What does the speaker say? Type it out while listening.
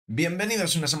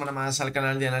Bienvenidos una semana más al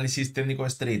canal de análisis técnico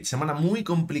Street. Semana muy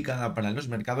complicada para los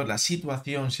mercados, la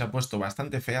situación se ha puesto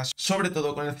bastante fea, sobre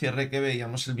todo con el cierre que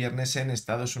veíamos el viernes en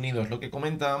Estados Unidos. Lo que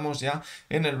comentábamos ya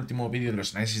en el último vídeo de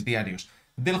los análisis diarios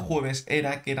del jueves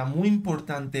era que era muy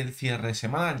importante el cierre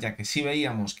semanal, ya que si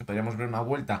veíamos que podríamos ver una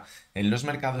vuelta en los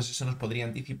mercados, eso nos podría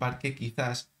anticipar que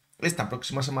quizás esta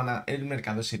próxima semana el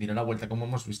mercado se diera la vuelta como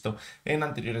hemos visto en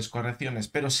anteriores correcciones,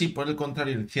 pero si por el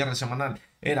contrario el cierre semanal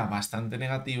era bastante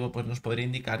negativo, pues nos podría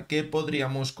indicar que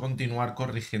podríamos continuar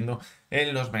corrigiendo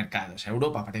en los mercados.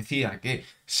 Europa parecía que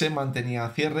se mantenía a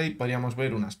cierre y podríamos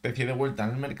ver una especie de vuelta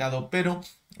en el mercado, pero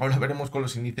ahora veremos con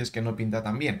los índices que no pinta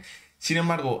tan bien. Sin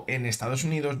embargo, en Estados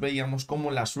Unidos veíamos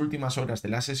como las últimas horas de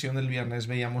la sesión del viernes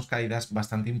veíamos caídas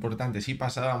bastante importantes y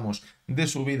pasábamos de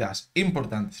subidas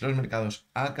importantes en los mercados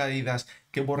a caídas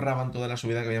que borraban toda la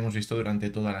subida que habíamos visto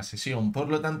durante toda la sesión. Por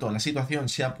lo tanto, la situación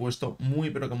se ha puesto muy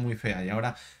pero que muy fea y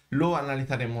ahora lo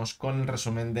analizaremos con el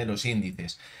resumen de los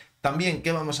índices. También,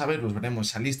 ¿qué vamos a ver? Pues veremos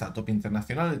esa lista top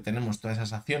internacional, tenemos todas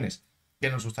esas acciones que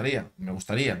me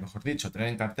gustaría, mejor dicho, tener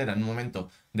en cartera en un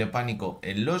momento de pánico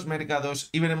en los mercados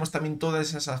y veremos también todas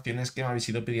esas acciones que me habéis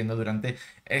ido pidiendo durante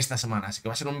esta semana. Así que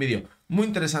va a ser un vídeo muy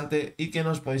interesante y que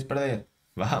no os podéis perder.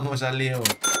 ¡Vamos al lío!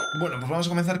 Bueno, pues vamos a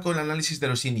comenzar con el análisis de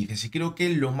los índices y creo que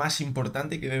lo más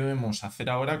importante que debemos hacer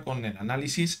ahora con el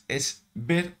análisis es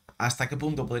ver hasta qué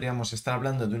punto podríamos estar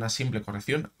hablando de una simple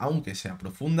corrección, aunque sea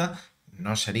profunda,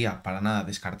 no sería para nada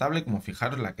descartable, como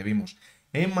fijaros la que vimos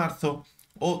en marzo,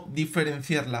 o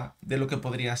diferenciarla de lo que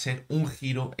podría ser un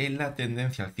giro en la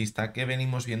tendencia alcista que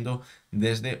venimos viendo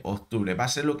desde octubre. Va a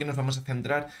ser lo que nos vamos a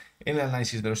centrar en el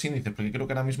análisis de los índices, porque creo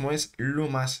que ahora mismo es lo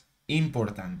más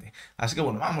importante. Así que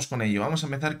bueno, vamos con ello. Vamos a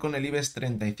empezar con el IBEX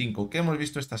 35. ¿Qué hemos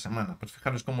visto esta semana? Pues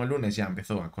fijaros cómo el lunes ya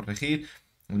empezó a corregir.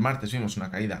 El martes vimos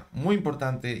una caída muy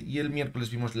importante y el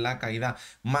miércoles vimos la caída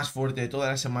más fuerte de toda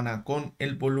la semana con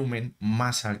el volumen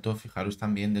más alto, fijaros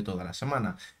también, de toda la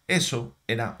semana. Eso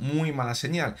era muy mala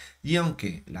señal y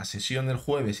aunque la sesión del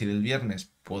jueves y del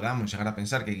viernes podamos llegar a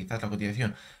pensar que quizás la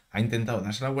cotización ha intentado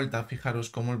darse la vuelta, fijaros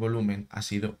cómo el volumen ha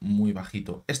sido muy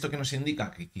bajito. Esto que nos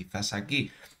indica que quizás aquí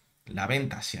la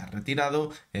venta se ha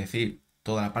retirado, es decir,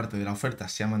 toda la parte de la oferta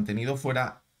se ha mantenido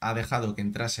fuera, ha dejado que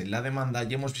entrase la demanda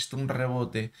y hemos visto un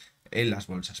rebote en las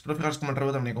bolsas. Pero fijaros cómo el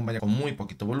rebote venía acompañado con muy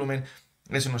poquito volumen.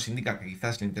 Eso nos indica que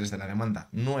quizás el interés de la demanda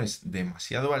no es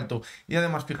demasiado alto y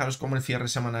además fijaros cómo el cierre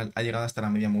semanal ha llegado hasta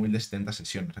la media móvil de 70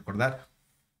 sesiones. Recordad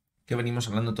que venimos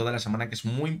hablando toda la semana que es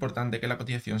muy importante que la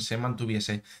cotización se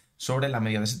mantuviese sobre la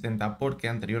media de 70 porque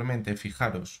anteriormente,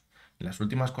 fijaros, en las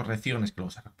últimas correcciones, que luego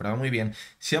se ha recuperado muy bien,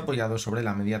 se ha apoyado sobre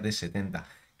la media de 70.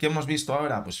 ¿Qué hemos visto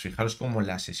ahora? Pues fijaros cómo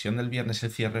la sesión del viernes,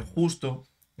 el cierre justo,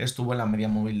 estuvo en la media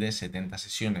móvil de 70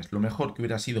 sesiones. Lo mejor que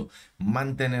hubiera sido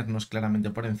mantenernos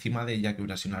claramente por encima de ella, que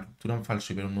hubiera sido una ruptura en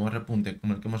falso y ver un nuevo repunte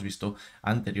como el que hemos visto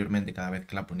anteriormente cada vez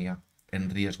que la ponía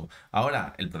en riesgo.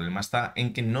 Ahora, el problema está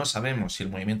en que no sabemos si el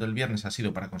movimiento del viernes ha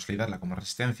sido para consolidarla como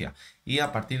resistencia y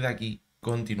a partir de aquí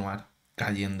continuar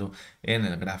cayendo en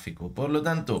el gráfico. Por lo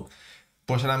tanto,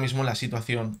 pues ahora mismo la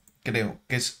situación creo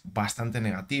que es bastante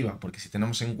negativa, porque si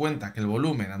tenemos en cuenta que el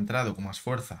volumen ha entrado con más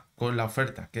fuerza con la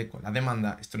oferta que con la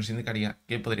demanda, esto nos indicaría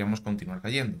que podríamos continuar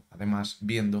cayendo. Además,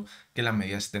 viendo que la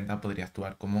media de 70 podría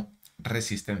actuar como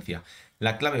resistencia.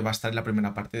 La clave va a estar en la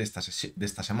primera parte de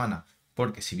esta semana,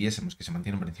 porque si viésemos que se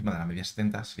mantiene por encima de la media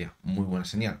 70 sería muy buena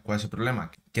señal. ¿Cuál es el problema?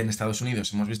 Que en Estados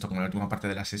Unidos hemos visto como en la última parte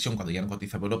de la sesión, cuando ya no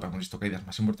cotiza Europa, hemos visto caídas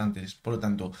más importantes, por lo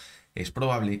tanto es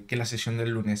probable que la sesión del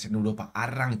lunes en Europa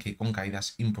arranque con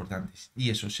caídas importantes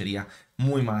y eso sería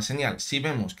muy mala señal. Si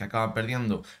vemos que acaba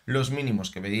perdiendo los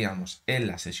mínimos que veíamos en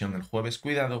la sesión del jueves,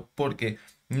 cuidado porque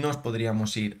nos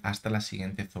podríamos ir hasta la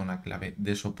siguiente zona clave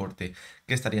de soporte,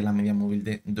 que estaría en la media móvil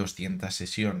de 200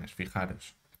 sesiones,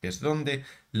 fijaros, que es donde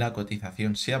la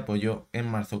cotización se apoyó en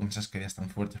marzo con esas caídas tan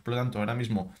fuertes. Por lo tanto, ahora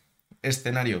mismo,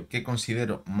 escenario que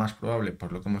considero más probable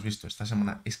por lo que hemos visto esta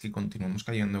semana es que continuemos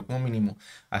cayendo como mínimo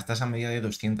hasta esa media de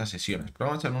 200 sesiones. Pero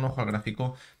vamos a echar un ojo al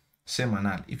gráfico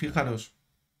semanal y fijaros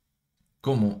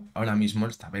cómo ahora mismo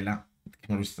esta vela que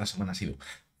hemos visto esta semana ha sido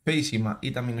feísima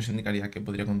y también nos indicaría que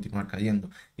podría continuar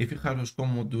cayendo. Y fijaros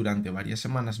cómo durante varias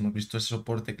semanas hemos visto ese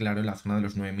soporte claro en la zona de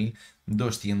los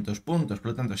 9.200 puntos.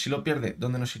 Por lo tanto, si lo pierde,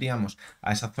 ¿dónde nos iríamos?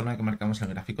 A esa zona que marcamos en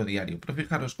el gráfico diario. Pero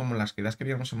fijaros cómo las caídas que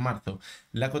vimos en marzo,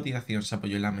 la cotización se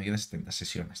apoyó en la media de 70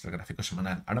 sesiones del gráfico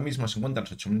semanal. Ahora mismo se encuentra en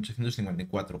los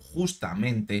 8.854,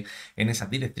 justamente en esa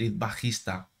directriz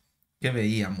bajista que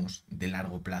veíamos de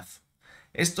largo plazo.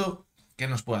 Esto, ¿qué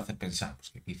nos puede hacer pensar? Pues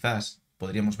que quizás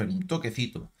podríamos ver un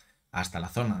toquecito hasta la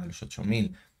zona de los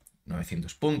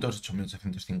 8.900 puntos,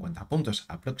 8.850 puntos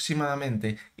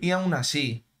aproximadamente, y aún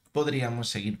así podríamos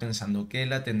seguir pensando que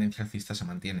la tendencia alcista se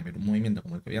mantiene, ver un movimiento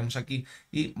como el que veíamos aquí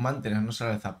y mantenernos a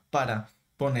la alza para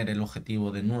poner el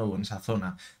objetivo de nuevo en esa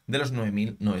zona de los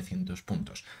 9.900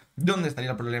 puntos. ¿Dónde estaría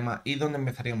el problema y dónde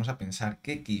empezaríamos a pensar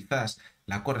que quizás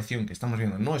la corrección que estamos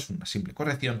viendo no es una simple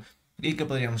corrección y que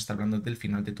podríamos estar hablando del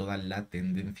final de toda la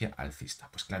tendencia alcista?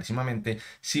 Pues clarísimamente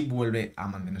si vuelve a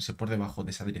mantenerse por debajo de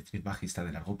esa directriz bajista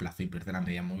de largo plazo y pierde la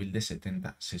media móvil de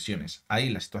 70 sesiones. Ahí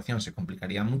la situación se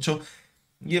complicaría mucho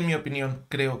y en mi opinión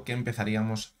creo que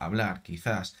empezaríamos a hablar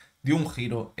quizás de un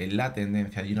giro en la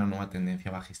tendencia, de una nueva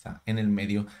tendencia bajista en el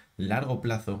medio largo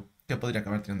plazo que podría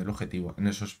acabar teniendo el objetivo en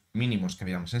esos mínimos que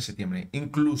veíamos en septiembre,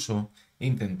 incluso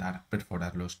intentar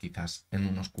perforarlos quizás en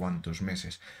unos cuantos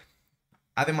meses.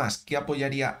 Además, ¿qué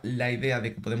apoyaría la idea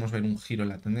de que podemos ver un giro en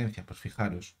la tendencia? Pues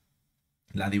fijaros,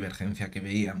 la divergencia que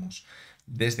veíamos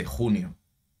desde junio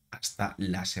hasta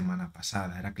la semana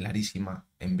pasada era clarísima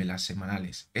en velas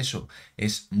semanales. Eso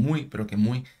es muy, pero que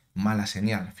muy mala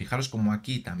señal. Fijaros como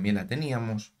aquí también la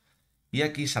teníamos y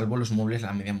aquí salvó los muebles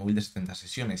la media móvil de 70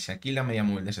 sesiones. Si aquí la media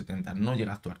móvil de 70 no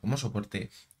llega a actuar como soporte,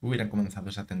 hubiera comenzado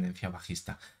esa tendencia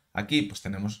bajista. Aquí pues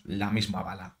tenemos la misma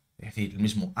bala, es decir, el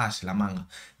mismo as, la manga,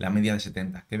 la media de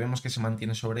 70, que vemos que se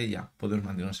mantiene sobre ella, podemos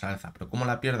mantenernos al alza, pero como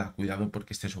la pierda, cuidado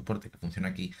porque este soporte que funciona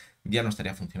aquí ya no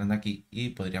estaría funcionando aquí y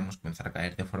podríamos comenzar a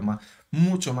caer de forma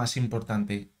mucho más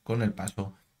importante con el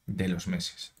paso de los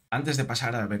meses. Antes de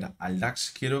pasar a ver al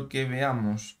DAX, quiero que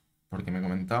veamos, porque me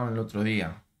comentaban el otro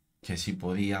día que si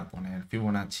podía poner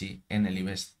Fibonacci en el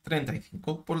IBEX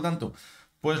 35, por lo tanto,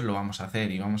 pues lo vamos a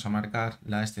hacer y vamos a marcar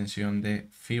la extensión de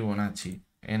Fibonacci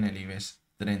en el IBEX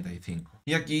 35.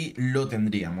 Y aquí lo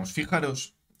tendríamos.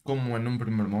 Fijaros como en un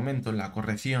primer momento, en la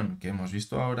corrección que hemos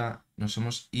visto ahora, nos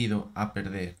hemos ido a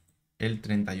perder el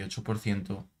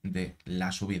 38% de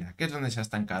la subida, que es donde se ha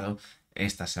estancado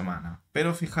esta semana.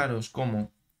 Pero fijaros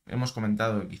cómo hemos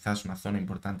comentado que quizás una zona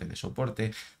importante de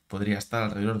soporte podría estar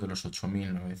alrededor de los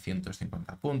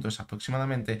 8.950 puntos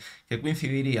aproximadamente, que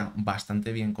coincidiría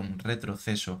bastante bien con un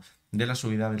retroceso de la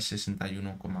subida del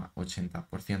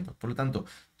 61,80%. Por lo tanto,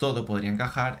 todo podría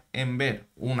encajar en ver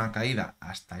una caída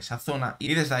hasta esa zona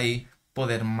y desde ahí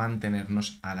poder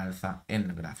mantenernos al alza en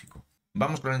el gráfico.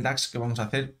 Vamos con el DAX, que vamos a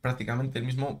hacer prácticamente el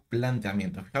mismo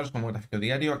planteamiento. Fijaros como el gráfico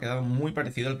diario ha quedado muy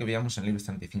parecido al que veíamos en el IBEX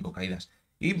 35, caídas.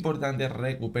 Importante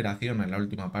recuperación en la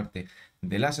última parte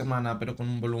de la semana, pero con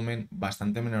un volumen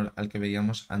bastante menor al que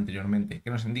veíamos anteriormente, que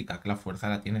nos indica que la fuerza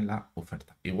la tiene la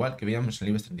oferta, igual que veíamos en el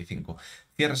IBEX 35.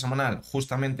 Cierre semanal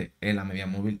justamente en la media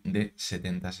móvil de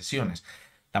 70 sesiones.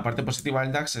 La parte positiva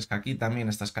del DAX es que aquí también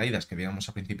estas caídas que veíamos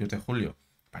a principios de julio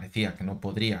parecía que no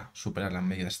podría superar la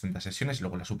media de 70 sesiones y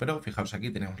luego la superó. Fijaos, aquí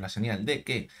tenemos la señal de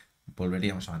que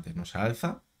volveríamos a mantenernos al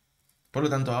alza. Por lo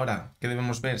tanto, ahora, ¿qué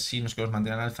debemos ver si nos queremos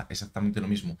mantener al alza? Exactamente lo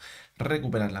mismo.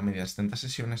 Recuperar la media de 70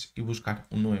 sesiones y buscar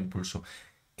un nuevo impulso.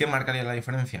 ¿Qué marcaría la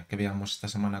diferencia? Que veamos esta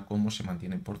semana cómo se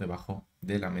mantiene por debajo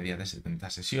de la media de 70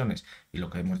 sesiones. Y lo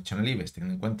que hemos dicho en el IBEX,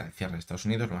 teniendo en cuenta el cierre de Estados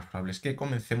Unidos, lo más probable es que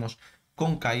comencemos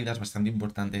con caídas bastante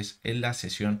importantes en la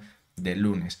sesión del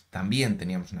lunes. También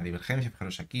teníamos una divergencia,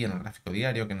 fijaros aquí en el gráfico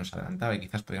diario, que nos adelantaba y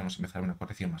quizás podríamos empezar una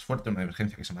corrección más fuerte, una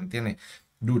divergencia que se mantiene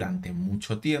durante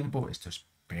mucho tiempo. Esto es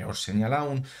peor señal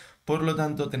aún. Por lo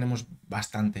tanto, tenemos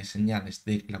bastantes señales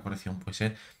de que la corrección puede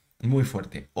ser muy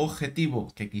fuerte.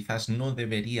 Objetivo que quizás no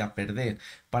debería perder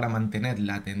para mantener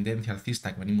la tendencia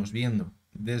alcista que venimos viendo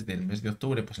desde el mes de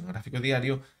octubre, pues en el gráfico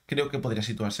diario, creo que podría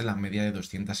situarse en la media de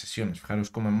 200 sesiones. Fijaros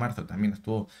como en marzo también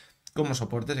estuvo como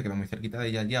soporte, se quedó muy cerquita de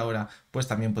ella y ahora pues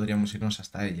también podríamos irnos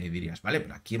hasta ella y dirías, vale,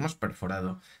 pero aquí hemos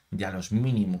perforado ya los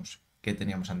mínimos que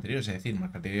teníamos anteriores, es decir,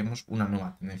 marcaríamos una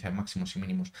nueva tendencia de máximos y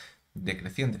mínimos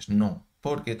decrecientes. No,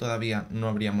 porque todavía no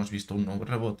habríamos visto un nuevo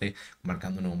rebote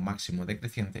marcando un nuevo máximo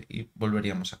decreciente y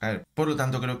volveríamos a caer. Por lo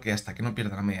tanto, creo que hasta que no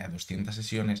pierda la media de 200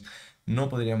 sesiones no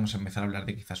podríamos empezar a hablar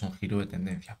de quizás un giro de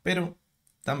tendencia, pero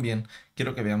también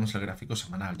quiero que veamos el gráfico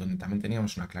semanal, donde también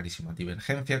teníamos una clarísima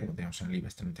divergencia, como teníamos en el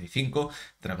IBEX 35,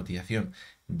 entre la cotización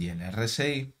y el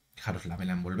RSI. Fijaros la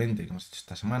vela envolvente que hemos hecho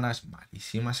esta semana, es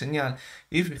malísima señal.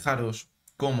 Y fijaros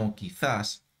cómo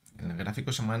quizás en el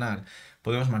gráfico semanal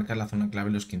podemos marcar la zona clave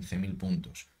de los 15.000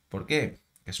 puntos. ¿Por qué?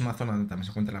 Es una zona donde también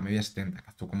se encuentra la media 70, que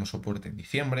actuó como soporte en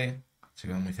diciembre, se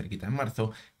quedó muy cerquita en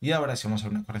marzo, y ahora si vamos a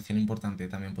ver una corrección importante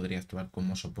también podría actuar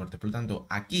como soporte. Por lo tanto,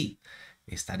 aquí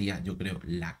estaría, yo creo,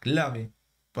 la clave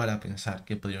para pensar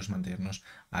que podríamos mantenernos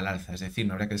al alza. Es decir,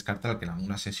 no habría que descartar que en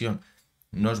alguna sesión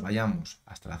nos vayamos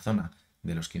hasta la zona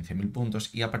de los 15.000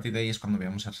 puntos y a partir de ahí es cuando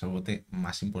veamos el rebote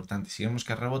más importante. Si vemos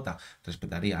que rebota,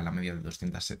 respetaría la media de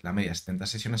 200, la media de 70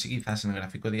 sesiones y quizás en el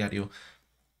gráfico diario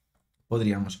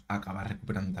podríamos acabar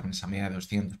recuperando también esa media de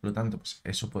 200. Por lo tanto, pues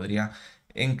eso podría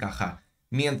encajar.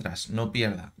 Mientras no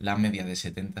pierda la media de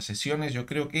 70 sesiones, yo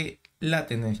creo que la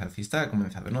tendencia alcista que ha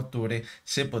comenzado en octubre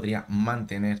se podría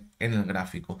mantener en el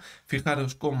gráfico.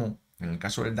 Fijaros cómo en el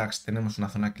caso del DAX tenemos una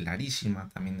zona clarísima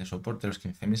también de soporte, los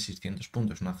 15.600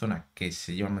 puntos, una zona que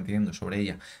se lleva manteniendo sobre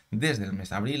ella desde el mes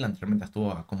de abril. Anteriormente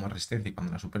actuaba como resistencia y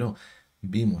cuando la superó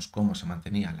vimos cómo se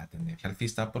mantenía la tendencia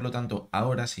alcista. Por lo tanto,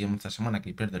 ahora si vemos esta semana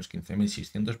que pierde los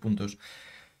 15.600 puntos,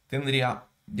 tendría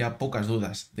ya pocas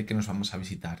dudas de que nos vamos a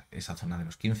visitar esa zona de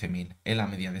los 15.000 en la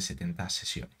media de 70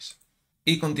 sesiones.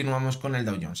 Y continuamos con el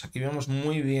Dow Jones. Aquí vemos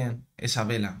muy bien esa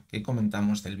vela que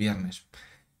comentamos del viernes.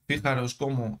 Fijaros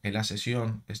cómo en la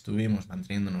sesión estuvimos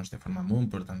manteniéndonos de forma muy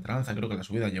importante al alza. Creo que la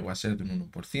subida llegó a ser de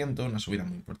un 1%, una subida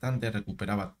muy importante.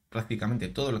 Recuperaba prácticamente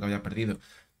todo lo que había perdido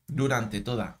durante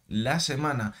toda la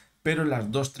semana, pero en las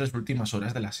 2-3 últimas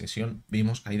horas de la sesión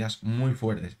vimos caídas muy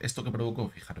fuertes. ¿Esto que provocó?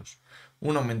 Fijaros,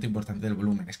 un aumento importante del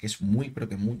volumen. Es que es muy, pero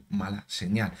que muy mala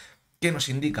señal. ¿Qué nos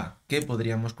indica? Que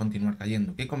podríamos continuar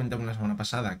cayendo. ¿Qué comentamos la semana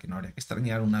pasada? Que no habría que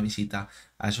extrañar una visita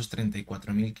a esos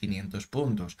 34.500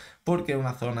 puntos, porque era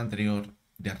una zona anterior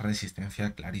de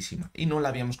resistencia clarísima y no la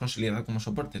habíamos consolidado como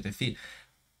soporte. Es decir,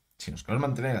 si nos queremos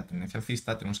mantener la tendencia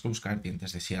alcista, tenemos que buscar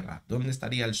dientes de sierra. ¿Dónde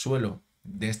estaría el suelo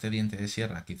de este diente de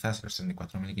sierra? Quizás los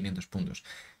 34.500 puntos.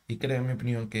 Y creo, en mi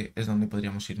opinión, que es donde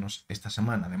podríamos irnos esta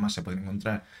semana. Además, se puede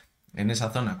encontrar en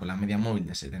esa zona con la media móvil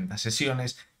de 70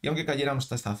 sesiones, y aunque cayéramos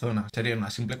hasta esta zona, sería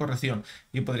una simple corrección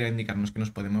y podría indicarnos que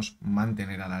nos podemos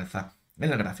mantener al alza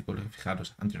en el gráfico.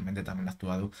 Fijaros, anteriormente también ha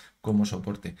actuado como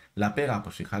soporte. La pega,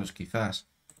 pues fijaros, quizás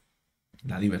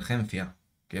la divergencia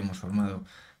que hemos formado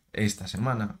esta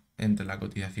semana entre la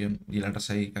cotización y el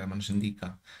RSI, que además nos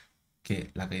indica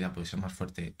que la caída puede ser más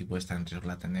fuerte y puede estar en riesgo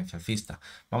la tendencia alcista.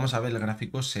 Vamos a ver el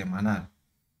gráfico semanal.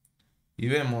 Y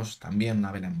vemos también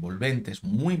una vela envolvente, es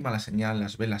muy mala señal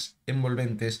las velas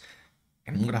envolventes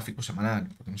en un gráfico semanal,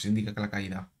 porque nos indica que la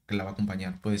caída que la va a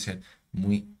acompañar puede ser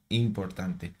muy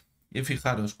importante. Y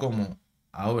fijaros cómo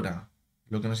ahora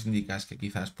lo que nos indica es que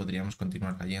quizás podríamos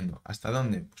continuar cayendo. ¿Hasta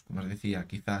dónde? Pues como os decía,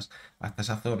 quizás hasta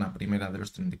esa zona primera de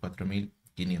los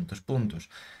 34.500 puntos,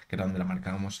 que era donde la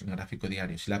marcábamos en el gráfico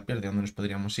diario. Si la pierde, ¿dónde nos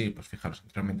podríamos ir? Pues fijaros,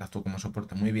 anteriormente actuó como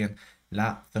soporte muy bien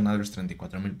la zona de los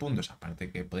 34.000 puntos,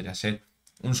 aparte que podría ser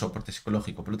un soporte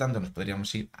psicológico. Por lo tanto, nos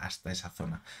podríamos ir hasta esa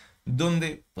zona,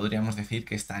 donde podríamos decir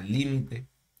que está el límite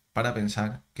para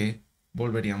pensar que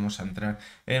volveríamos a entrar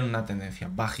en una tendencia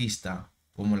bajista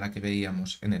como la que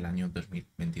veíamos en el año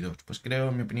 2022. Pues creo,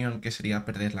 en mi opinión, que sería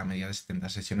perder la media de 70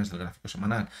 sesiones del gráfico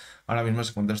semanal. Ahora mismo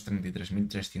se encuentra los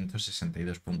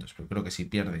 33.362 puntos, pero creo que si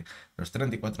pierde los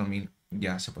 34.000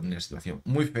 ya se pondría la situación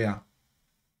muy fea.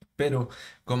 Pero,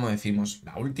 como decimos,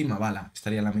 la última bala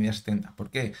estaría en la media 70.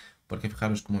 ¿Por qué? Porque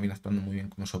fijaros cómo viene actuando muy bien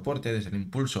como soporte desde el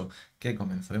impulso que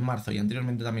comenzó en marzo y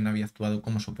anteriormente también había actuado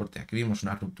como soporte. Aquí vimos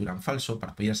una ruptura en falso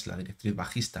para apoyarse en la directriz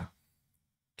bajista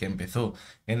que empezó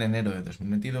en enero de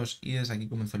 2022 y desde aquí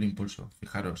comenzó el impulso.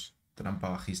 Fijaros, trampa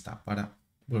bajista para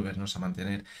volvernos a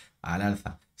mantener al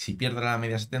alza. Si pierde la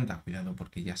media 70, cuidado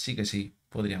porque ya sí que sí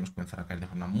podríamos comenzar a caer de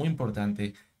forma muy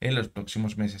importante en los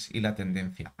próximos meses y la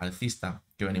tendencia alcista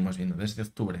que venimos viendo desde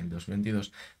octubre del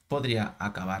 2022 podría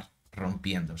acabar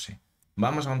rompiéndose.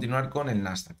 Vamos a continuar con el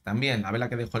NASDAQ. También la vela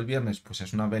que dejó el viernes pues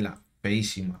es una vela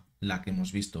feísima la que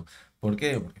hemos visto. ¿Por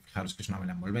qué? Porque fijaros que es una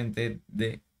vela envolvente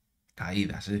de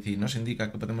caídas, es decir, nos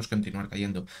indica que podemos continuar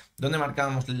cayendo. Donde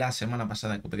marcábamos la semana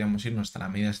pasada que podíamos irnos hasta la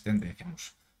media 70,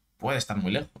 decíamos, puede estar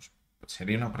muy lejos,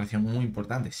 sería una corrección muy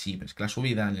importante. Sí, pero es que la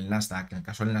subida en el Nasdaq, en el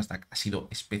caso del Nasdaq, ha sido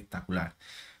espectacular.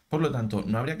 Por lo tanto,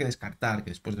 no habría que descartar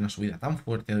que después de una subida tan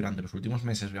fuerte durante los últimos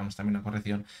meses veamos también una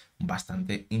corrección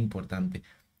bastante importante.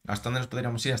 ¿Hasta dónde nos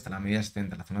podríamos ir? Hasta la media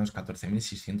 70, la zona de los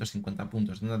 14.650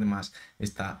 puntos, donde además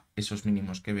está esos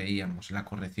mínimos que veíamos en la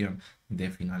corrección de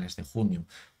finales de junio.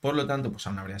 Por lo tanto, pues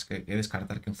aún habría que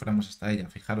descartar que fuéramos hasta ella.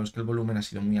 Fijaros que el volumen ha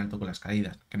sido muy alto con las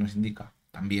caídas, que nos indica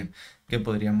también que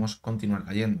podríamos continuar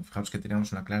cayendo. Fijaros que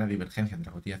teníamos una clara divergencia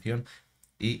entre la cotización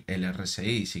y el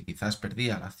RSI. Si quizás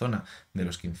perdía la zona de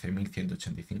los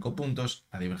 15.185 puntos,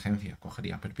 la divergencia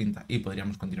cogería perpinta y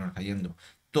podríamos continuar cayendo.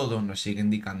 Todo nos sigue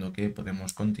indicando que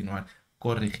podemos continuar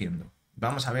corrigiendo.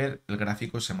 Vamos a ver el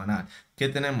gráfico semanal. ¿Qué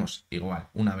tenemos? Igual,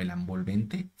 una vela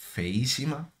envolvente,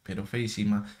 feísima, pero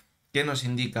feísima, que nos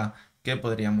indica que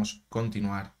podríamos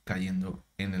continuar cayendo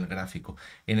en el gráfico.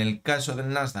 En el caso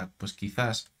del Nasdaq, pues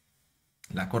quizás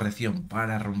la corrección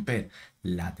para romper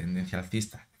la tendencia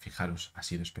alcista, fijaros, ha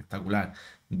sido espectacular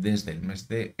desde el mes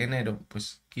de enero,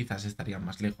 pues quizás estaría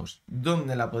más lejos.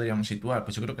 ¿Dónde la podríamos situar?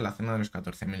 Pues yo creo que la zona de los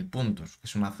 14.000 puntos, que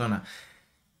es una zona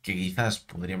que quizás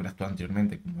podría haber actuado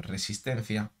anteriormente como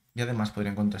resistencia y además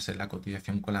podría encontrarse la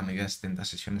cotización con la media de 70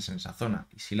 sesiones en esa zona.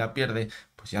 Y si la pierde,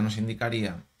 pues ya nos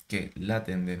indicaría que la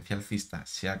tendencia alcista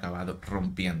se ha acabado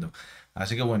rompiendo.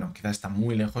 Así que bueno, quizás está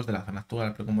muy lejos de la zona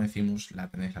actual, pero como decimos, la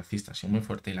tendencia alcista ha sido muy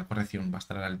fuerte y la corrección va a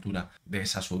estar a la altura de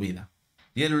esa subida.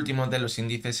 Y el último de los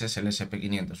índices es el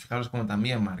SP500. Fijaros como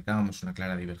también marcábamos una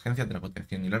clara divergencia entre la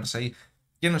cotización y el RSI,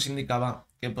 que nos indicaba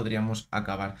que podríamos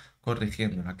acabar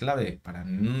corrigiendo. La clave para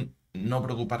no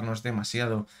preocuparnos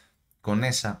demasiado con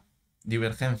esa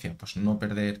divergencia, pues no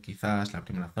perder quizás la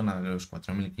primera zona de los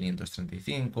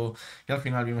 4.535, y al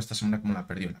final vimos esta semana como la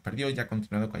perdió y ha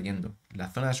continuado cayendo.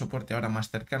 La zona de soporte ahora más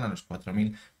cercana a los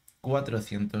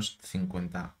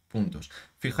 4.450 puntos.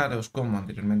 Fijaros cómo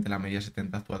anteriormente la media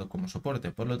 70 ha actuado como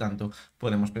soporte, por lo tanto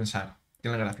podemos pensar que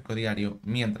en el gráfico diario,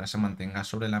 mientras se mantenga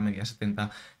sobre la media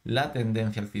 70, la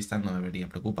tendencia alcista no debería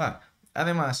preocupar.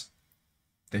 Además,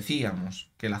 decíamos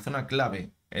que la zona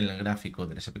clave en el gráfico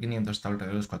del SP500 está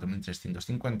alrededor de los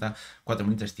 4.350,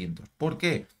 4.300. ¿Por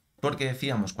qué? Porque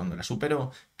decíamos cuando la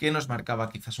superó que nos marcaba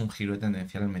quizás un giro de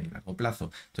tendencia en el medio y largo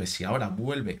plazo. Entonces, si ahora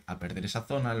vuelve a perder esa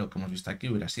zona, lo que hemos visto aquí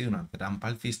hubiera sido una trampa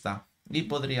alcista y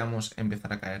podríamos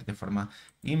empezar a caer de forma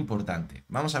importante.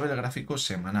 Vamos a ver el gráfico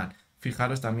semanal.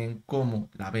 Fijaros también cómo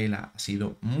la vela ha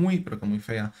sido muy, pero que muy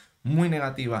fea, muy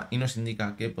negativa y nos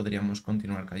indica que podríamos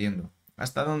continuar cayendo.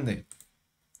 ¿Hasta dónde?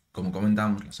 Como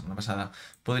comentábamos la semana pasada,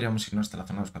 podríamos irnos hasta la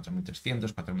zona de los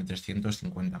 4.300,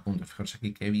 4.350 puntos. Fijaros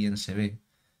aquí qué bien se ve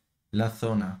la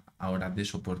zona ahora de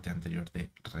soporte anterior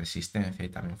de resistencia y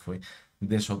también fue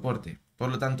de soporte. Por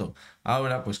lo tanto,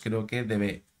 ahora pues creo que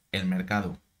debe el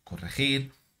mercado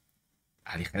corregir,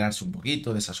 aligerarse un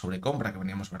poquito de esa sobrecompra que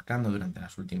veníamos marcando durante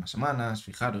las últimas semanas.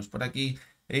 Fijaros por aquí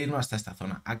e irnos hasta esta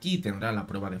zona. Aquí tendrá la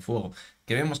prueba de fuego.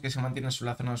 Que vemos que se mantiene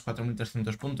sobre la zona de los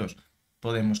 4.300 puntos.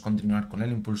 Podemos continuar con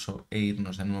el impulso e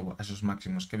irnos de nuevo a esos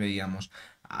máximos que veíamos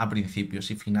a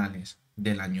principios y finales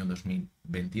del año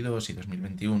 2022 y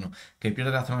 2021. Que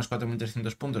pierde la zona de los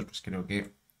 4.300 puntos, pues creo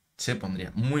que se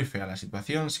pondría muy fea la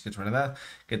situación. Sí que es verdad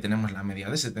que tenemos la media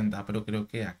de 70, pero creo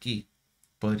que aquí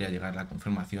podría llegar la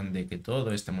confirmación de que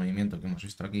todo este movimiento que hemos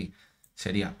visto aquí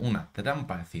sería una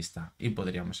trampa alcista y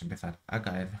podríamos empezar a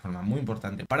caer de forma muy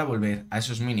importante para volver a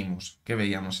esos mínimos que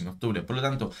veíamos en octubre. Por lo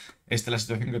tanto, esta es la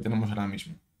situación que tenemos ahora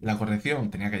mismo. La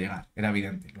corrección tenía que llegar, era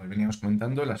evidente, lo veníamos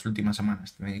comentando en las últimas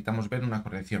semanas. Necesitamos ver una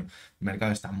corrección. El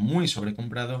mercado está muy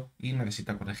sobrecomprado y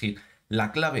necesita corregir.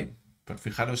 La clave, pues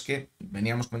fijaros que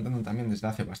veníamos comentando también desde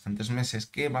hace bastantes meses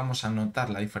que vamos a notar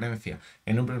la diferencia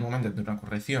en un primer momento entre una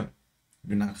corrección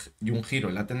y un giro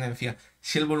en la tendencia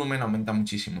si el volumen aumenta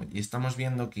muchísimo, y estamos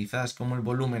viendo quizás como el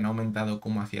volumen ha aumentado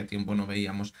como hacía tiempo no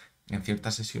veíamos en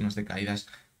ciertas sesiones de caídas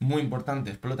muy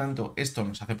importantes. Por lo tanto, esto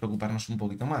nos hace preocuparnos un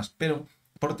poquito más, pero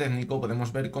por técnico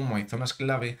podemos ver cómo hay zonas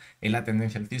clave en la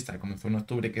tendencia alcista que comenzó en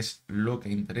octubre, que es lo que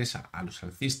interesa a los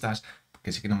alcistas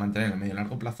que se quieren mantener en el medio y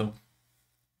largo plazo,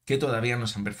 que todavía no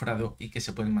se han perforado y que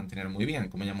se pueden mantener muy bien,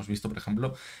 como ya hemos visto, por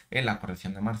ejemplo, en la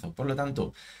corrección de marzo. Por lo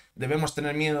tanto, ¿debemos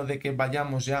tener miedo de que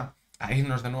vayamos ya a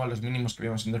irnos de nuevo a los mínimos que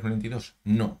vimos en 2022?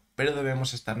 No, pero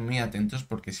debemos estar muy atentos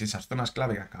porque si esas zonas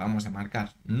clave que acabamos de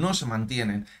marcar no se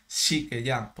mantienen, sí que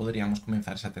ya podríamos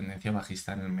comenzar esa tendencia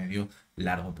bajista en el medio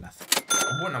largo plazo.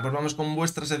 Bueno, pues vamos con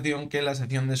vuestra sección, que es la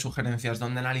sección de sugerencias,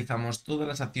 donde analizamos todas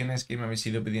las acciones que me habéis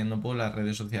ido pidiendo por las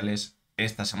redes sociales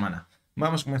esta semana.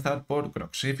 Vamos a comenzar por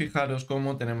CROCS y fijaros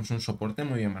cómo tenemos un soporte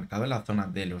muy bien marcado en la zona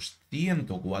de los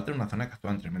 104, una zona que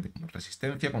actuaba anteriormente como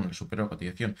resistencia. Cuando le superó la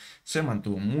cotización se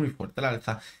mantuvo muy fuerte al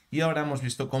alza y ahora hemos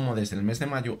visto cómo desde el mes de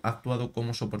mayo ha actuado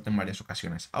como soporte en varias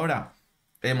ocasiones. Ahora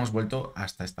hemos vuelto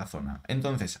hasta esta zona.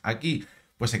 Entonces aquí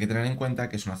pues hay que tener en cuenta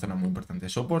que es una zona muy importante de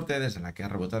soporte desde la que ha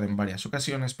rebotado en varias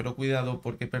ocasiones, pero cuidado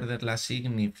porque perderla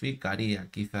significaría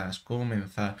quizás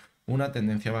comenzar una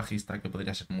tendencia bajista que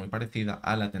podría ser muy parecida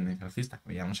a la tendencia alcista que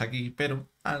veíamos aquí, pero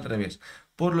al revés.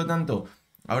 Por lo tanto,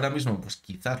 ahora mismo pues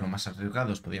quizás los más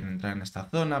arriesgados podrían entrar en esta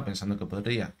zona pensando que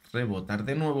podría rebotar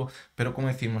de nuevo, pero como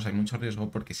decimos hay mucho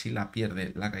riesgo porque si la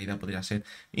pierde la caída podría ser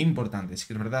importante. Sí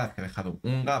que es verdad que ha dejado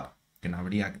un gap que no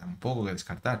habría tampoco que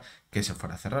descartar que se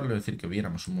fuera a cerrarlo, es decir, que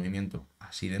viéramos un movimiento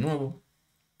así de nuevo.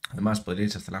 Además, podría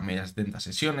irse hasta las medias 70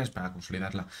 sesiones para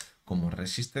consolidarla como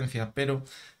resistencia, pero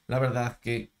la verdad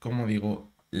que, como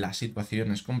digo, la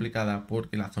situación es complicada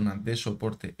porque la zona de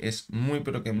soporte es muy,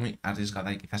 pero que muy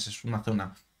arriesgada y quizás es una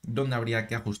zona donde habría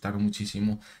que ajustar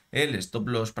muchísimo el stop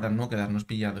loss para no quedarnos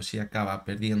pillados y acaba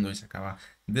perdiendo y se acaba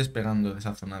despegando de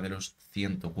esa zona de los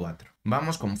 104.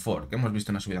 Vamos con Ford, que hemos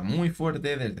visto una subida muy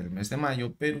fuerte desde el mes de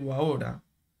mayo, pero ahora,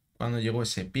 cuando llegó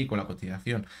ese pico la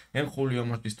cotización en julio,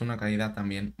 hemos visto una caída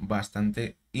también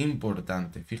bastante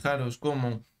importante. Fijaros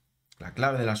cómo La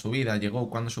clave de la subida llegó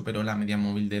cuando superó la media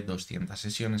móvil de 200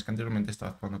 sesiones que anteriormente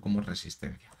estaba actuando como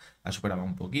resistencia. La superaba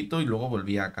un poquito y luego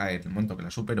volvía a caer. El momento que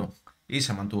la superó y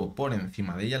se mantuvo por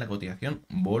encima de ella, la cotización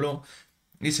voló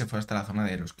y se fue hasta la zona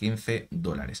de los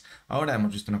 $15. Ahora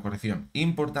hemos visto una corrección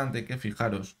importante que,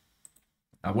 fijaros,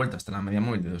 ha vuelto hasta la media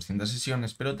móvil de 200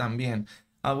 sesiones, pero también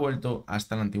ha vuelto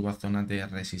hasta la antigua zona de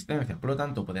resistencia. Por lo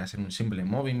tanto, podría ser un simple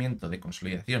movimiento de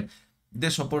consolidación de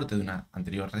soporte de una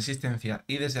anterior resistencia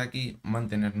y desde aquí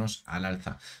mantenernos al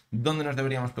alza. ¿Dónde nos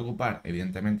deberíamos preocupar?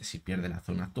 Evidentemente, si pierde la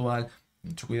zona actual,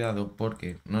 mucho cuidado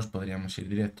porque nos podríamos ir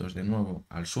directos de nuevo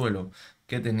al suelo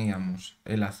que teníamos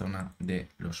en la zona de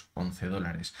los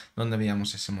 $11, donde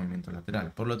veíamos ese movimiento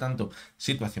lateral. Por lo tanto,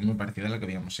 situación muy parecida a la que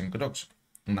veíamos en CROCS.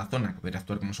 Una zona que podría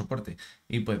actuar como soporte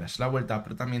y puede darse la vuelta,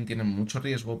 pero también tiene mucho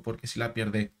riesgo porque si la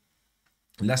pierde,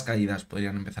 las caídas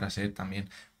podrían empezar a ser también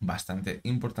bastante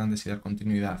importantes y dar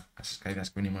continuidad a esas caídas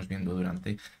que venimos viendo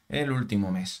durante el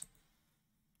último mes.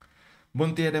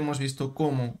 VONTIER hemos visto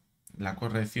cómo la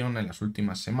corrección en las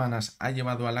últimas semanas ha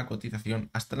llevado a la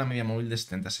cotización hasta la media móvil de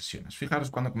 70 sesiones.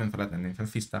 Fijaros cuando comenzó la tendencia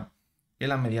alcista que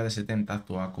la media de 70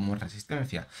 actuaba como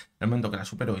resistencia. En el momento que la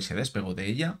superó y se despegó de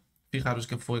ella, fijaros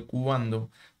que fue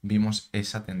cuando vimos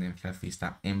esa tendencia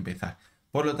alcista empezar.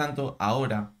 Por lo tanto,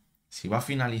 ahora, si va a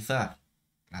finalizar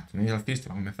la tendencia alcista,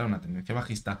 va a comenzar una tendencia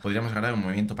bajista, podríamos ganar un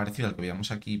movimiento parecido al que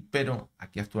veíamos aquí, pero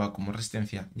aquí actúa como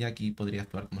resistencia y aquí podría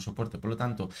actuar como soporte. Por lo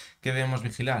tanto, ¿qué debemos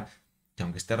vigilar? Que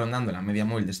aunque esté rondando la media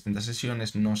móvil de 70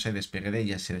 sesiones, no se despegue de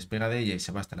ella. Si se despega de ella y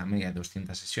se va hasta la media de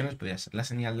 200 sesiones, podría ser la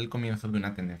señal del comienzo de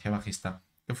una tendencia bajista,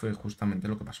 que fue justamente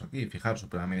lo que pasó aquí. Fijaros,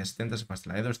 superó la media de 70, se fue hasta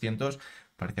la de 200,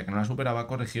 parecía que no la superaba,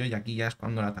 corrigió y aquí ya es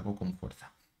cuando la atacó con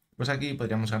fuerza. Pues aquí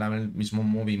podríamos ganar el mismo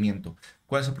movimiento.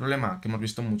 ¿Cuál es el problema? Que hemos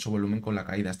visto mucho volumen con la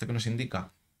caída. ¿Esto que nos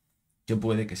indica? Que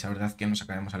puede que sea verdad que nos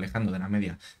acabemos alejando de la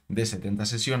media de 70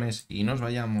 sesiones y nos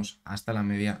vayamos hasta la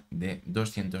media de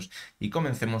 200 y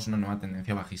comencemos una nueva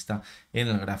tendencia bajista en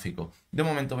el gráfico. De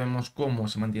momento vemos cómo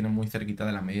se mantiene muy cerquita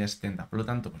de la media de 70, por lo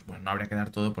tanto, pues bueno, no habría que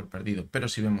dar todo por perdido, pero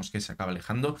si vemos que se acaba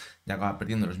alejando y acaba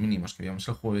perdiendo los mínimos que vimos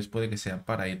el jueves, puede que sea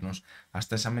para irnos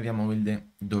hasta esa media móvil de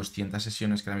 200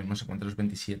 sesiones que ahora mismo se encuentra en los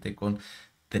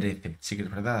 27,13. Sí que es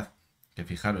verdad que,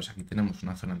 fijaros, aquí tenemos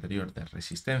una zona anterior de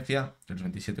resistencia, de los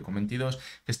 27,22,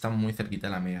 que está muy cerquita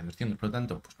de la media de 200. Por lo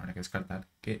tanto, pues no habría que descartar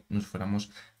que nos fuéramos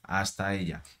hasta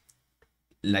ella.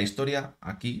 La historia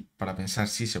aquí, para pensar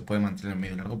si se puede mantener en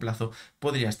medio y largo plazo,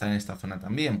 podría estar en esta zona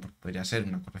también, porque podría ser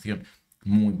una corrección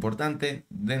muy importante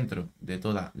dentro de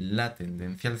toda la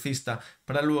tendencia alcista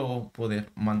para luego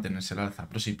poder mantenerse al alza.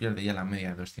 Pero si pierde ya la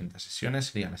media de 200 sesiones,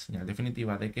 sería la señal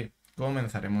definitiva de que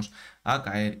comenzaremos a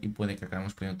caer y puede que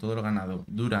acabemos perdiendo todo lo ganado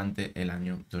durante el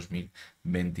año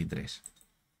 2023.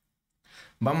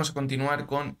 Vamos a continuar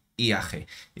con IAG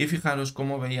y fijaros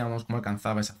cómo veíamos cómo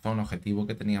alcanzaba esa zona objetivo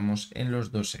que teníamos en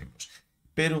los 2 euros.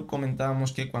 Pero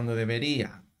comentábamos que cuando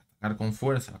debería atacar con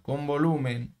fuerza, con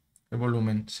volumen, el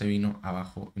volumen se vino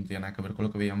abajo, no tiene nada que ver con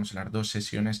lo que veíamos en las 2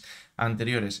 sesiones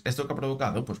anteriores. ¿Esto que ha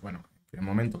provocado? Pues bueno, en el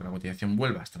momento que la cotización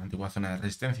vuelva hasta la antigua zona de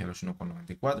resistencia, los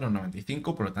 1,94,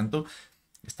 95, por lo tanto,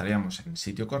 estaríamos en el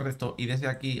sitio correcto y desde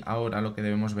aquí ahora lo que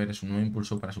debemos ver es un nuevo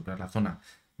impulso para superar la zona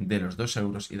de los 2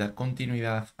 euros y dar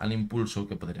continuidad al impulso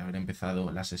que podría haber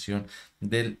empezado la sesión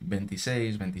del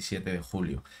 26-27 de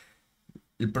julio.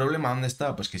 ¿El problema dónde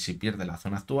está? Pues que si pierde la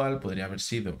zona actual podría haber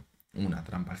sido una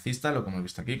trampa alcista, lo que hemos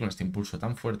visto aquí con este impulso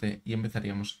tan fuerte y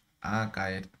empezaríamos a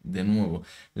caer de nuevo.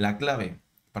 La clave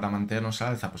para mantenernos al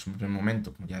alza, pues en primer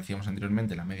momento, como ya decíamos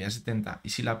anteriormente, la media de 70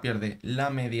 y si la pierde, la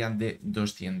media de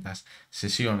 200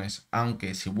 sesiones,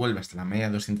 aunque si vuelve hasta la media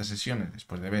de 200 sesiones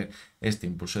después de ver este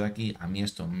impulso de aquí, a mí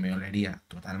esto me olería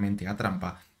totalmente a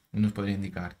trampa y nos podría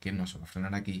indicar que no se va a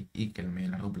frenar aquí y que en el medio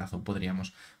y largo plazo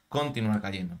podríamos continuar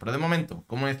cayendo. Pero de momento,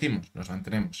 como decimos, nos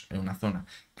mantenemos en una zona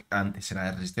que antes era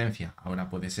de resistencia, ahora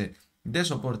puede ser de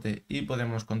soporte y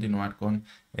podemos continuar con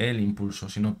el impulso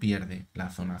si no pierde la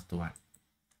zona actual.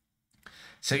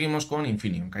 Seguimos con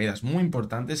INFINEON, caídas muy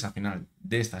importantes a final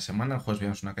de esta semana. El jueves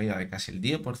vemos una caída de casi el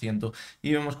 10%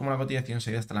 y vemos como la cotización se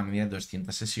ha ido hasta la media de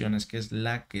 200 sesiones, que es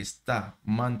la que está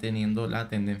manteniendo la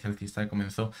tendencia alcista que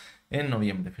comenzó en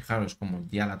noviembre. Fijaros como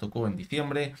ya la tocó en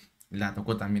diciembre, la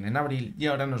tocó también en abril y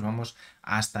ahora nos vamos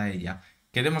hasta ella.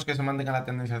 ¿Queremos que se mantenga la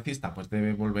tendencia alcista? Pues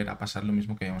debe volver a pasar lo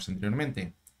mismo que vimos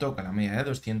anteriormente. Toca la media de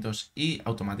 200 y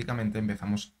automáticamente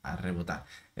empezamos a rebotar.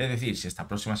 Es decir, si esta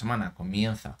próxima semana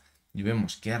comienza y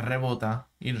vemos que rebota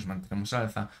y nos mantenemos al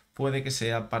alza, puede que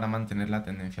sea para mantener la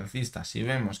tendencia alcista. Si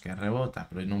vemos que rebota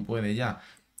pero no puede ya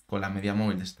con la media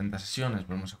móvil de 70 sesiones,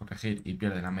 volvemos a corregir y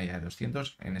pierde la media de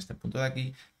 200, en este punto de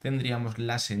aquí tendríamos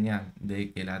la señal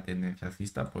de que la tendencia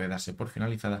alcista puede darse por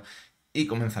finalizada y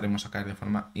comenzaremos a caer de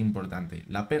forma importante.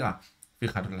 La pega,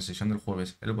 fijaros, la sesión del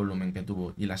jueves, el volumen que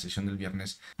tuvo, y la sesión del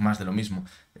viernes, más de lo mismo.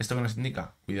 ¿Esto que nos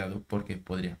indica? Cuidado, porque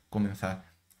podría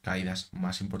comenzar caídas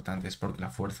más importantes porque la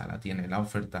fuerza la tiene la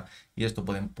oferta y esto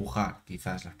puede empujar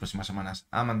quizás las próximas semanas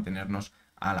a mantenernos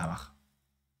a la baja.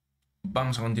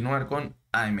 Vamos a continuar con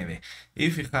AMD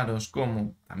y fijaros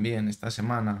cómo también esta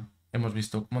semana hemos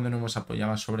visto cómo de nuevo se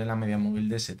apoyaba sobre la media móvil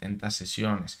de 70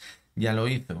 sesiones. Ya lo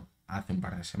hizo hace un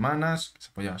par de semanas, se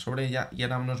apoyaba sobre ella y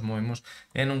ahora nos movemos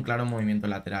en un claro movimiento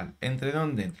lateral. ¿Entre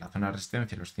dónde? Entre la zona de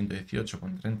resistencia, los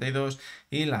 118,32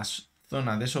 y la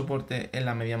zona de soporte en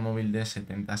la media móvil de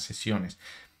 70 sesiones.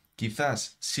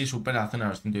 Quizás si supera la zona de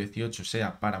los 118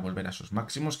 sea para volver a esos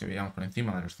máximos que veíamos por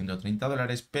encima de los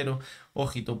 $130, pero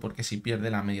ojito porque si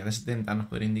pierde la media de 70 nos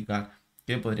podría indicar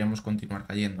que podríamos continuar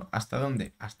cayendo. ¿Hasta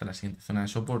dónde? Hasta la siguiente zona de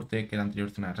soporte, que es la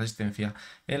anterior zona de resistencia,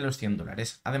 en los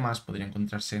 $100. Además podría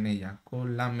encontrarse en ella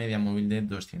con la media móvil de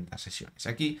 200 sesiones.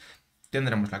 Aquí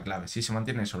tendremos la clave. Si se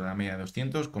mantiene sobre la media de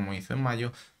 200, como hizo en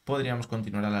mayo, podríamos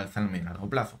continuar al alza en el medio y largo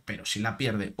plazo. Pero si la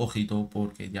pierde, ojito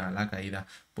porque ya la caída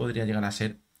podría llegar a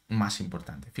ser más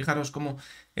importante. Fijaros cómo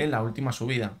en la última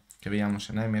subida que veíamos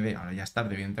en AMD, ahora ya es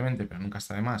tarde evidentemente, pero nunca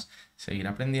está de más seguir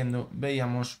aprendiendo,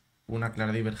 veíamos una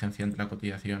clara divergencia entre la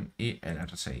cotización y el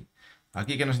RSI.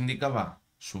 Aquí que nos indicaba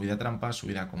subida trampa,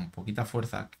 subida con poquita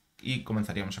fuerza y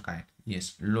comenzaríamos a caer. Y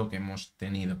es lo que hemos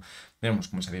tenido. Vemos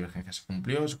cómo esa divergencia se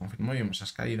cumplió, se confirmó y vemos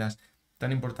esas caídas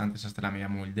tan importantes hasta la media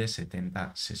móvil de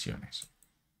 70 sesiones.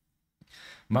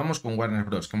 Vamos con Warner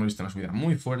Bros, que hemos visto una subida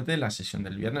muy fuerte, la sesión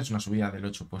del viernes, una subida del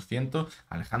 8%,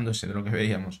 alejándose de lo que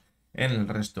veíamos en el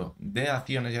resto de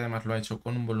acciones y además lo ha hecho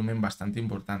con un volumen bastante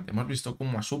importante. Hemos visto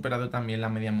cómo ha superado también la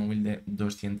media móvil de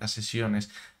 200 sesiones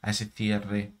a ese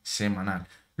cierre semanal,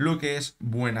 lo que es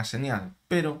buena señal,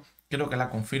 pero creo que la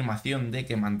confirmación de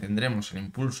que mantendremos el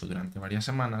impulso durante varias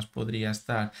semanas podría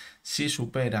estar si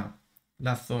supera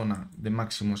la zona de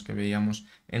máximos que veíamos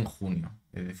en junio,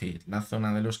 es decir, la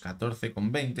zona de los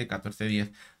 14,20,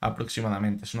 14,10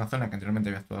 aproximadamente. Es una zona que anteriormente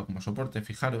había actuado como soporte,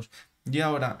 fijaros, y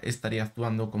ahora estaría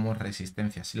actuando como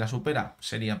resistencia. Si la supera,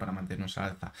 sería para mantenernos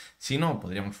al alza. Si no,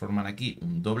 podríamos formar aquí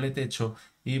un doble techo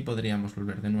y podríamos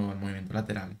volver de nuevo al movimiento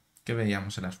lateral que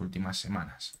veíamos en las últimas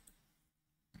semanas.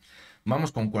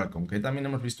 Vamos con QUALCOMM, que también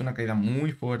hemos visto una caída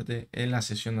muy fuerte en la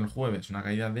sesión del jueves, una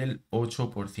caída del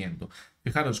 8%.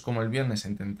 Fijaros cómo el viernes ha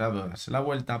intentado darse la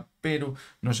vuelta, pero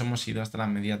nos hemos ido hasta la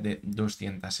media de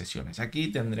 200 sesiones. Aquí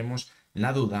tendremos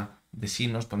la duda de si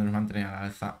nos podemos mantener al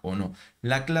alza o no.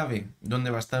 La clave, ¿dónde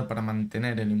va a estar para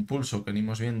mantener el impulso que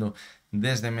venimos viendo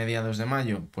desde mediados de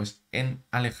mayo? Pues en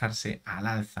alejarse al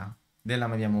alza de la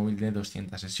media móvil de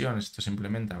 200 sesiones. Esto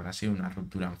simplemente habrá sido una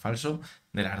ruptura en falso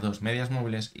de las dos medias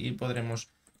móviles y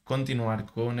podremos continuar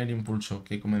con el impulso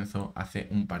que comenzó hace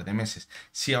un par de meses.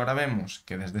 Si ahora vemos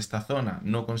que desde esta zona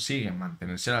no consigue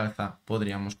mantenerse al alza,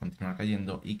 podríamos continuar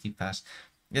cayendo y quizás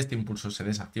este impulso se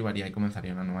desactivaría y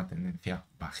comenzaría una nueva tendencia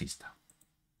bajista.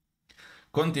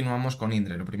 Continuamos con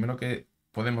INDRA. Lo primero que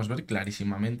podemos ver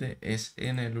clarísimamente es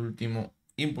en el último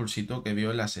impulsito que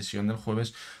vio en la sesión del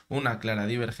jueves una clara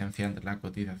divergencia entre la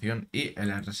cotización y el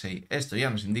RSI. Esto ya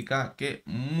nos indica que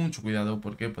mucho cuidado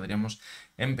porque podríamos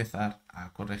empezar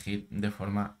a corregir de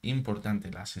forma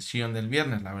importante. La sesión del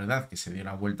viernes, la verdad que se dio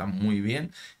la vuelta muy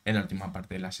bien en la última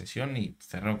parte de la sesión y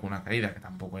cerró con una caída que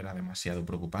tampoco era demasiado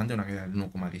preocupante, una caída del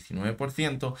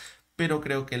 1,19%, pero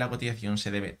creo que la cotización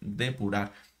se debe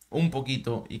depurar un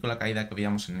poquito y con la caída que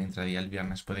veíamos en el intradía el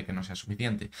viernes puede que no sea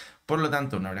suficiente. Por lo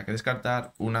tanto, no habría que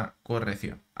descartar una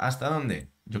corrección. ¿Hasta dónde?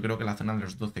 Yo creo que la zona de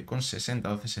los 12,60,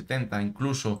 12,70,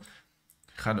 incluso,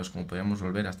 fijaros cómo podríamos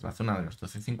volver hasta la zona de los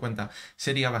 12,50,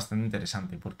 sería bastante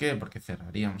interesante. ¿Por qué? Porque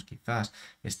cerraríamos quizás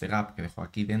este gap que dejó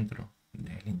aquí dentro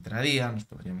del intradía, nos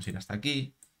podríamos ir hasta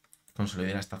aquí,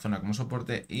 consolidar esta zona como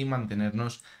soporte y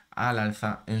mantenernos al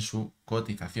alza en su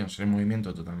cotización. Sería un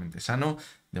movimiento totalmente sano,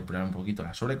 depurar un poquito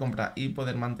la sobrecompra y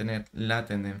poder mantener la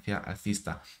tendencia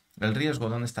alcista. El riesgo,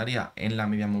 ¿dónde estaría? En la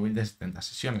media móvil de 70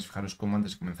 sesiones. Fijaros cómo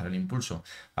antes de comenzar el impulso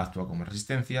actúa como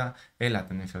resistencia, en la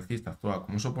tendencia alcista actúa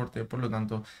como soporte, por lo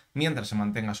tanto, mientras se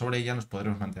mantenga sobre ella nos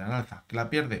podremos mantener al alza. Que la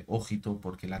pierde, ojito,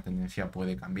 porque la tendencia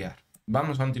puede cambiar.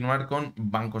 Vamos a continuar con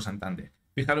Banco Santander.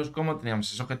 Fijaros cómo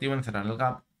teníamos ese objetivo en cerrar el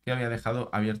gap que había dejado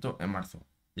abierto en marzo.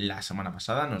 La semana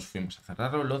pasada nos fuimos a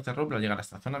cerrarlo, lo cerró, pero al llegar a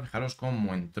esta zona, fijaros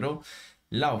cómo entró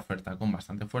la oferta con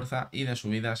bastante fuerza y de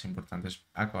subidas importantes.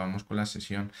 Acabamos con la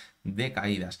sesión de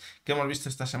caídas. ¿Qué hemos visto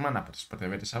esta semana? Pues después de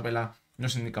ver esa vela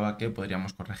nos indicaba que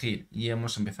podríamos corregir y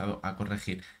hemos empezado a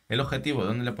corregir. El objetivo,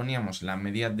 ¿dónde le poníamos? La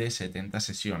media de 70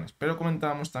 sesiones, pero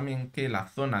comentábamos también que la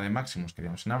zona de máximos que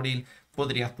vimos en abril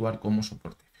podría actuar como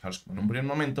soporte. Fijaros como en un primer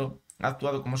momento ha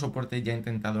actuado como soporte y ya ha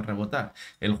intentado rebotar.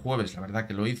 El jueves la verdad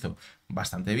que lo hizo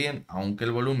bastante bien, aunque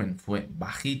el volumen fue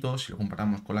bajito si lo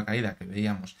comparamos con la caída que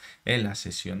veíamos en la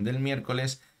sesión del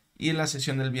miércoles, y en la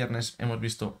sesión del viernes hemos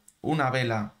visto una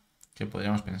vela que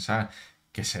podríamos pensar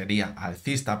que sería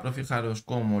alcista, pero fijaros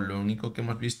como lo único que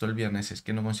hemos visto el viernes es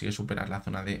que no consigue superar la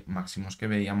zona de máximos que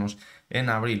veíamos en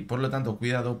abril. Por lo tanto,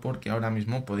 cuidado, porque ahora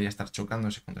mismo podría estar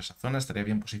chocándose contra esa zona, estaría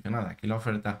bien posicionada aquí la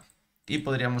oferta y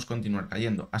podríamos continuar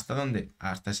cayendo. ¿Hasta dónde?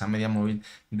 Hasta esa media móvil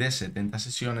de 70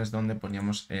 sesiones donde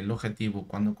poníamos el objetivo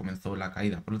cuando comenzó la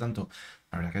caída. Por lo tanto,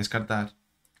 habrá que descartar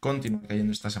continuar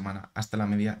cayendo esta semana hasta la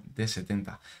media de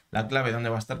 70. ¿La clave dónde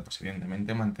va a estar? Pues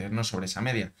evidentemente mantenernos sobre esa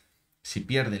media. Si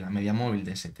pierde la media móvil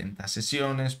de 70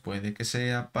 sesiones, puede que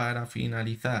sea para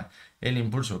finalizar el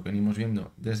impulso que venimos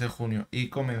viendo desde junio y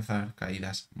comenzar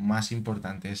caídas más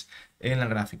importantes en el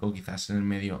gráfico, quizás en el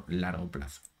medio largo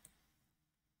plazo.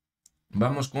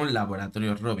 Vamos con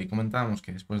laboratorios ROVI. Comentábamos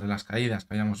que después de las caídas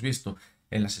que habíamos visto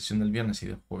en la sesión del viernes y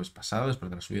del jueves pasado,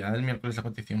 después de la subida del miércoles, la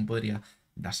cotización podría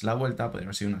darse la vuelta, podría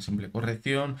haber sido una simple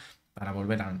corrección para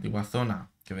volver a la antigua zona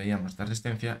que veíamos de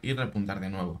resistencia y repuntar de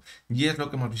nuevo. Y es lo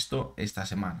que hemos visto esta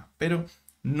semana, pero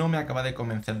no me acaba de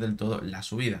convencer del todo la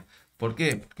subida. ¿Por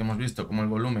qué? Porque hemos visto como el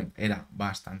volumen era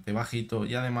bastante bajito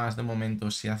y además de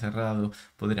momento se ha cerrado,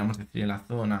 podríamos decir, en la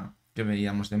zona que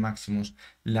veíamos de máximos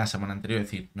la semana anterior, es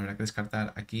decir, no habrá que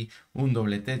descartar aquí un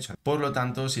doble techo. Por lo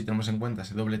tanto, si tenemos en cuenta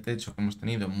ese doble techo que hemos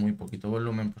tenido muy poquito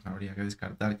volumen, pues no habría que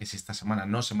descartar que si esta semana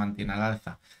no se mantiene al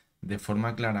alza de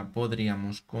forma clara,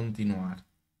 podríamos continuar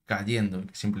cayendo,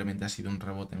 que simplemente ha sido un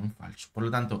rebote en un falso. Por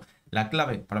lo tanto, la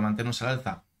clave para mantenernos al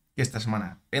alza, que esta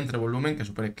semana entre volumen, que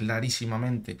supere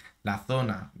clarísimamente la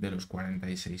zona de los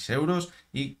 46 euros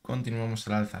y continuamos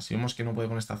al alza. Si vemos que no puede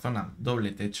con esta zona,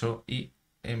 doble techo y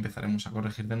empezaremos a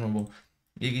corregir de nuevo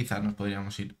y quizás nos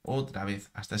podríamos ir otra vez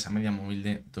hasta esa media móvil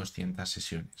de 200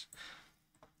 sesiones.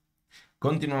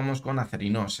 Continuamos con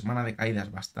ACERINOX, semana de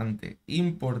caídas bastante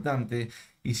importante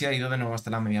y se ha ido de nuevo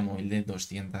hasta la media móvil de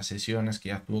 200 sesiones que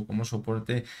ya actuó como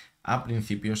soporte a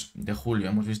principios de julio.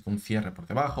 Hemos visto un cierre por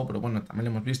debajo, pero bueno, también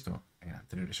lo hemos visto en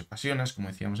anteriores ocasiones, como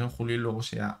decíamos en julio, y luego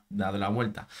se ha dado la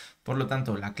vuelta. Por lo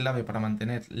tanto, la clave para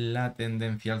mantener la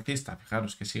tendencia alcista,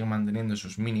 fijaros que sigue manteniendo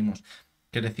esos mínimos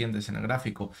crecientes en el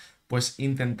gráfico, pues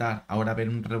intentar ahora ver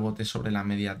un rebote sobre la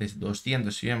media de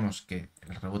 200. Si vemos que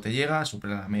el rebote llega,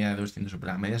 supera la media de 200,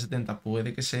 supera la media de 70,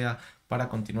 puede que sea para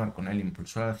continuar con el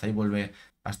impulso al alza y volver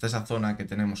hasta esa zona que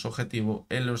tenemos objetivo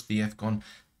en los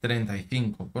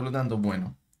 10,35. Por lo tanto,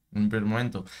 bueno, en un primer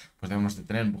momento pues debemos de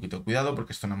tener un poquito de cuidado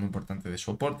porque es zona muy importante de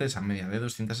soporte, esa media de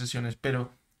 200 sesiones,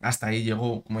 pero hasta ahí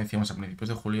llegó, como decíamos a principios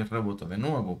de julio, y rebotó de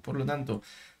nuevo. Por lo tanto,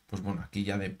 pues bueno, aquí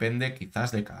ya depende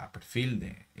quizás de cada perfil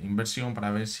de inversión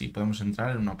para ver si podemos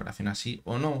entrar en una operación así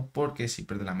o no, porque si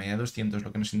pierde la media de 200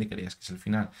 lo que nos indicaría es que es el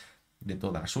final de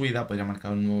toda la subida, podría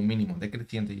marcar un nuevo mínimo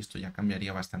decreciente y esto ya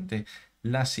cambiaría bastante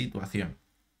la situación.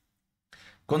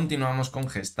 Continuamos con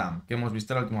GESTAMP, que hemos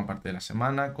visto en la última parte de la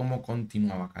semana cómo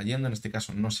continuaba cayendo, en este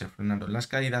caso no se frenaron las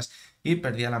caídas y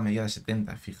perdía la media de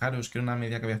 70. Fijaros que era una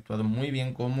media que había actuado muy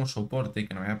bien como soporte y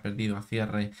que no había perdido a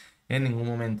cierre en ningún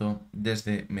momento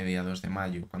desde mediados de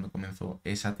mayo, cuando comenzó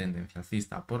esa tendencia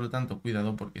alcista. Por lo tanto,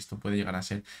 cuidado porque esto puede llegar a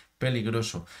ser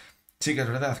peligroso. Sí que es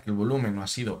verdad que el volumen no ha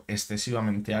sido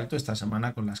excesivamente alto esta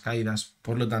semana con las caídas,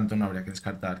 por lo tanto no habría que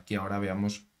descartar que ahora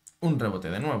veamos un rebote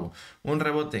de nuevo. Un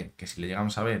rebote que si le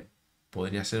llegamos a ver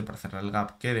podría ser para cerrar el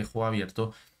gap que dejó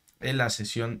abierto en la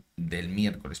sesión del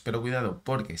miércoles. Pero cuidado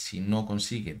porque si no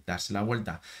consigue darse la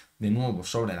vuelta de nuevo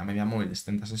sobre la media móvil de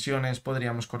 70 sesiones,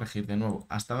 podríamos corregir de nuevo.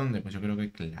 ¿Hasta dónde? Pues yo creo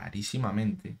que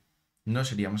clarísimamente no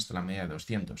seríamos hasta la media de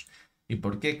 200. ¿Y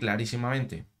por qué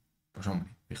clarísimamente? Pues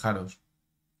hombre, fijaros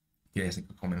que desde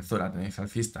que comenzó la tendencia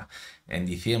alcista en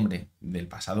diciembre del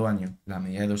pasado año, la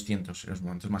media de 200 en los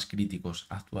momentos más críticos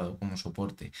ha actuado como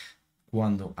soporte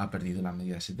cuando ha perdido la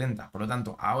media de 70. Por lo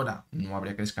tanto, ahora no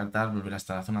habría que descartar volver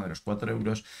hasta la zona de los 4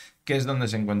 euros, que es donde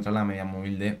se encuentra la media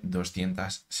móvil de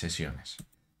 200 sesiones.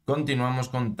 Continuamos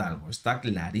con TALGO. Está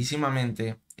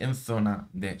clarísimamente en zona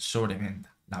de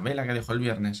sobreventa. La vela que dejó el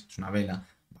viernes es una vela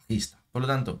bajista. Por lo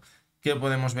tanto, ¿qué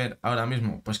podemos ver ahora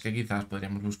mismo? Pues que quizás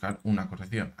podríamos buscar una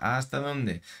corrección. ¿Hasta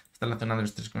dónde? Hasta la zona de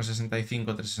los 3,65,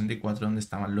 3,64, donde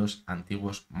estaban los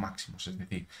antiguos máximos. Es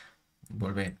decir,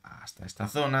 volver hasta esta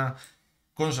zona,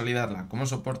 consolidarla como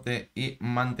soporte y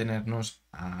mantenernos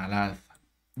al alza.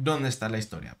 ¿Dónde está la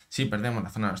historia? Si perdemos la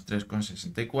zona de los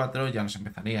 3,64 ya nos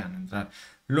empezarían a entrar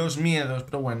los miedos,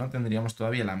 pero bueno, tendríamos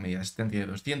todavía la media de 70 y de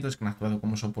 200 que han actuado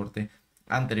como soporte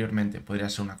Anteriormente podría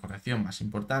ser una corrección más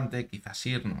importante, quizás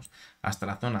irnos hasta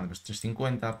la zona de los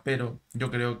 3,50, pero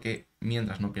yo creo que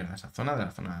mientras no pierda esa zona, de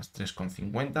la zona de las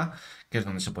 3,50, que es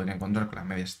donde se podría encontrar con la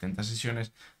media de 70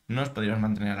 sesiones, nos podríamos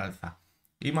mantener al alza.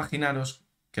 Imaginaros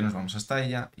que nos vamos hasta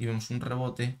ella y vemos un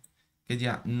rebote que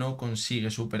ya no consigue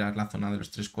superar la zona de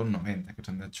los 3,90, que es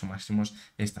donde ha hecho máximos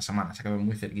esta semana, se acaba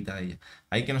muy cerquita de ella.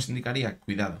 Ahí que nos indicaría,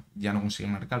 cuidado, ya no consigue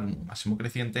marcar un máximo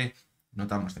creciente,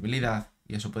 notamos debilidad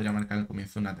y eso podría marcar el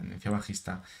comienzo de una tendencia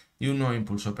bajista y un nuevo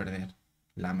impulso perder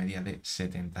la media de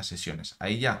 70 sesiones.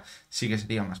 Ahí ya sí que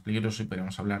sería más peligroso y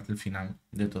podríamos hablar del final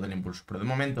de todo el impulso, pero de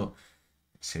momento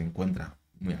se encuentra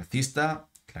muy alcista,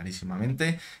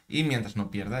 clarísimamente, y mientras no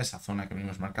pierda esa zona que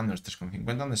venimos marcando, los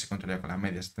 3,50, donde se encontraría con la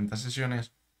media de 70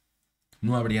 sesiones,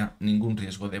 no habría ningún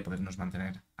riesgo de podernos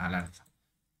mantener al alza.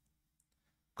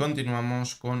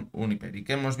 Continuamos con UNIPER. ¿Y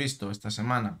qué hemos visto esta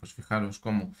semana? Pues fijaros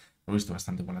cómo hemos visto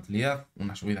bastante volatilidad,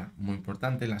 una subida muy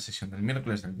importante, la sesión del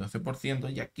miércoles del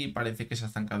 12%, y aquí parece que se ha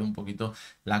estancado un poquito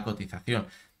la cotización.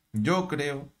 Yo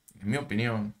creo, en mi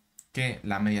opinión, que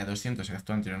la media de 200 se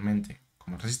actuó anteriormente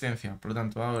como resistencia, por lo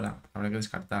tanto ahora habrá que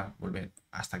descartar volver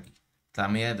hasta aquí. La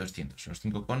media de 200, los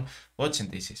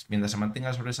 5,86. Mientras se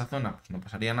mantenga sobre esa zona, pues no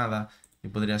pasaría nada y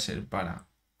podría ser para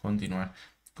continuar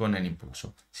con el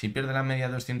impulso. Si pierde la media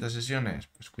de 200 sesiones,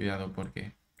 pues cuidado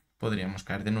porque podríamos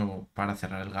caer de nuevo para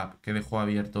cerrar el gap que dejó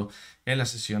abierto en la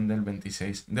sesión del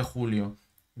 26 de julio.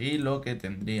 Y lo que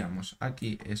tendríamos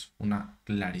aquí es una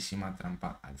clarísima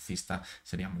trampa alcista.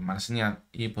 Sería muy mala señal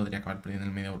y podría acabar perdiendo en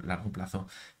el medio largo plazo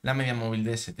la media móvil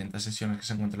de 70 sesiones que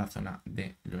se encuentra en la zona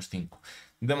de los 5.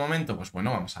 De momento, pues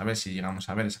bueno, vamos a ver si llegamos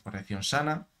a ver esa corrección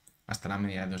sana hasta la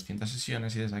media de 200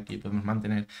 sesiones y desde aquí podemos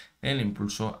mantener el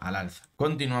impulso al alza.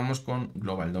 Continuamos con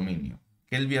Global Dominio,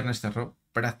 que el viernes cerró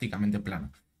prácticamente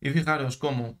plano. Y fijaros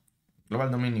cómo Global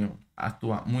Dominio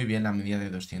actúa muy bien la media de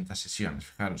 200 sesiones.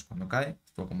 Fijaros, cuando cae,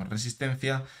 actúa como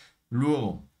resistencia.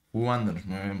 Luego, cuando nos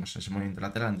movemos en ese movimiento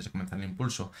lateral antes de comenzar el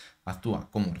impulso, actúa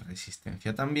como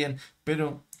resistencia también.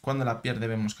 Pero cuando la pierde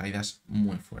vemos caídas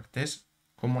muy fuertes,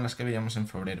 como las que veíamos en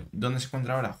febrero. ¿Dónde se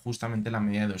encuentra ahora? Justamente la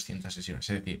media de 200 sesiones.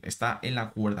 Es decir, está en la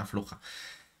cuerda floja.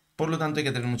 Por lo tanto, hay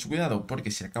que tener mucho cuidado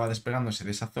porque si acaba despegándose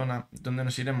de esa zona, ¿dónde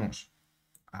nos iremos?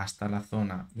 Hasta la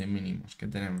zona de mínimos que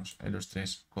tenemos en los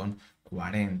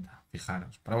 3,40.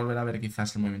 Fijaros, para volver a ver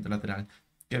quizás el movimiento lateral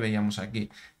que veíamos aquí,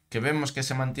 que vemos que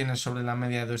se mantiene sobre la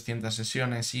media de 200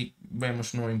 sesiones y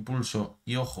vemos un nuevo impulso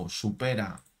y ojo,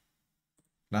 supera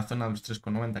la zona de los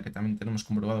 3,90 que también tenemos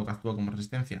comprobado que actúa como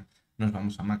resistencia, nos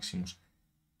vamos a máximos.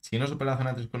 Si no supera la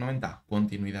zona de 3,90,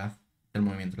 continuidad del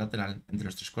movimiento lateral entre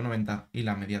los 3,90 y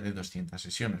la media de 200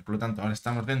 sesiones. Por lo tanto, ahora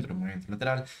estamos dentro de un movimiento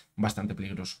lateral bastante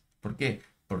peligroso. ¿Por qué?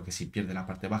 Porque si pierde la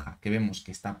parte baja, que vemos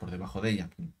que está por debajo de ella,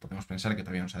 podemos pensar que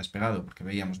todavía no se ha despegado porque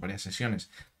veíamos varias sesiones,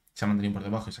 se ha mantenido por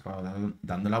debajo y se acaba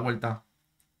dando la vuelta,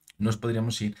 nos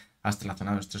podríamos ir hasta la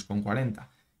zona de los 3,40.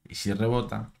 Y si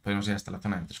rebota, podemos ir hasta la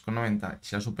zona de 3,90 y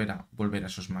si la supera, volver a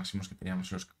esos máximos que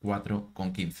teníamos en los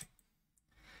 4,15.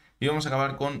 Y vamos a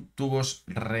acabar con tubos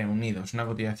reunidos, una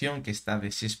cotización que está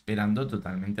desesperando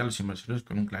totalmente a los inversores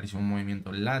con un clarísimo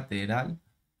movimiento lateral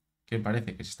que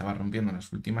parece que se estaba rompiendo en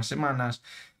las últimas semanas.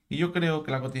 Y yo creo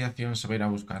que la cotización se va a ir a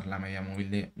buscar la media móvil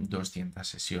de 200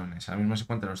 sesiones. Ahora mismo se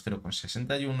encuentra a los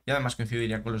 0,61 y además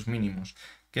coincidiría con los mínimos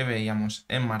que veíamos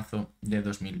en marzo de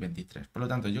 2023. Por lo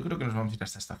tanto, yo creo que nos vamos a ir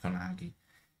hasta esta zona de aquí.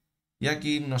 Y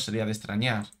aquí no sería de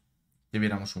extrañar que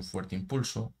viéramos un fuerte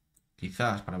impulso,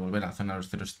 quizás para volver a la zona de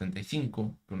los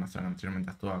 0,75, que una zona anteriormente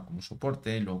actuaba como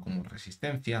soporte, luego como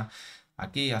resistencia.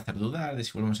 Aquí hacer dudar de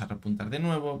si volvemos a repuntar de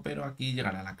nuevo, pero aquí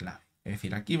llegará la clave. Es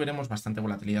decir, aquí veremos bastante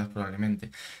volatilidad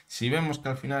probablemente. Si vemos que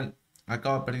al final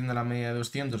acaba perdiendo la media de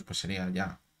 200, pues sería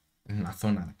ya una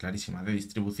zona clarísima de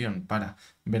distribución para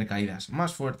ver caídas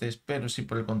más fuertes, pero si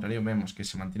por el contrario vemos que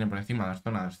se mantiene por encima de la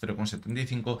zona de los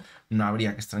 0,75, no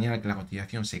habría que extrañar que la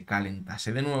cotización se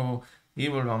calentase de nuevo y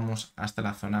volvamos hasta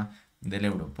la zona del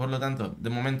euro. Por lo tanto, de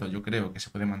momento yo creo que se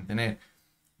puede mantener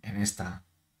en esta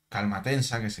calma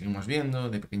tensa que seguimos viendo,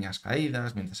 de pequeñas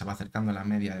caídas, mientras se va acercando a la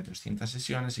media de 200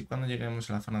 sesiones y cuando lleguemos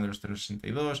a la zona de los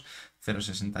 0,62,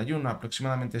 0,61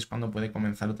 aproximadamente es cuando puede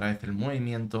comenzar otra vez el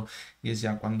movimiento y es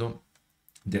ya cuando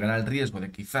llegará el riesgo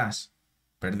de quizás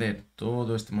perder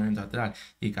todo este movimiento lateral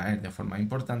y caer de forma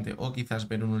importante o quizás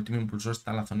ver un último impulso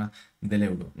hasta la zona del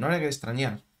euro. No habría que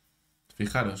extrañar,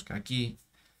 fijaros que aquí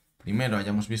primero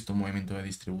hayamos visto un movimiento de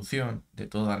distribución de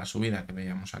toda la subida que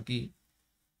veíamos aquí,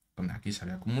 donde aquí se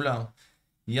había acumulado,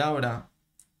 y ahora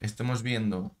estemos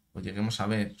viendo o lleguemos a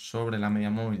ver sobre la media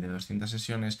móvil de 200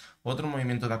 sesiones otro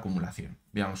movimiento de acumulación.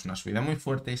 Veamos una subida muy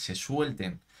fuerte, se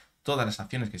suelten todas las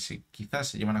acciones que quizás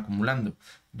se llevan acumulando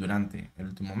durante el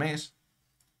último mes,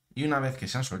 y una vez que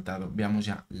se han soltado, veamos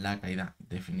ya la caída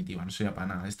definitiva. No sería para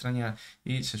nada de extrañar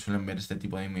y se suelen ver este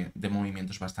tipo de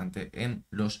movimientos bastante en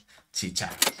los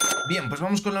chicharros. Bien, pues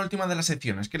vamos con la última de las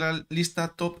secciones, que es la lista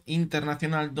top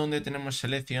internacional, donde tenemos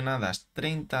seleccionadas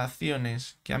 30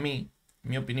 acciones que a mí, en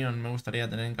mi opinión, me gustaría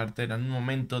tener en cartera en un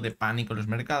momento de pánico en los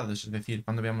mercados. Es decir,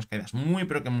 cuando veamos caídas muy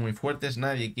pero que muy fuertes,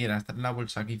 nadie quiera estar en la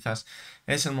bolsa, quizás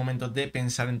es el momento de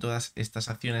pensar en todas estas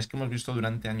acciones que hemos visto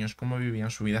durante años, cómo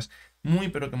vivían subidas muy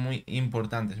pero que muy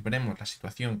importantes. Veremos la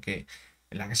situación en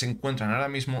la que se encuentran ahora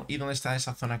mismo y dónde está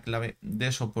esa zona clave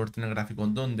de soporte en el gráfico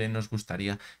donde nos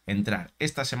gustaría entrar.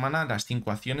 Esta semana las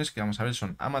 5 acciones que vamos a ver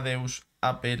son AMADEUS,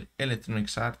 Apple, Electronic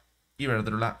Arts,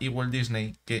 Iberdrola y Walt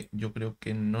Disney, que yo creo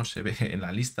que no se ve en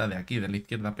la lista de aquí de la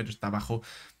izquierda, pero está abajo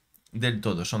del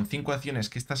todo. Son 5 acciones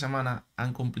que esta semana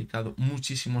han complicado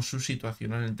muchísimo su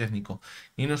situación en el técnico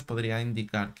y nos podría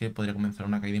indicar que podría comenzar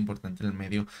una caída importante en el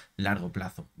medio largo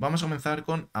plazo. Vamos a comenzar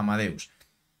con AMADEUS.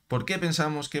 ¿Por qué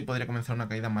pensamos que podría comenzar una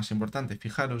caída más importante?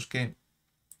 Fijaros que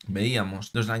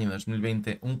veíamos desde el año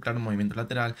 2020 un claro movimiento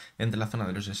lateral entre la zona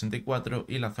de los 64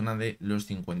 y la zona de los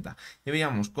 50. Y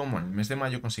veíamos cómo en el mes de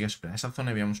mayo conseguía superar esa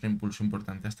zona y veíamos un impulso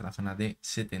importante hasta la zona de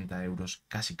 70 euros,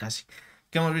 casi.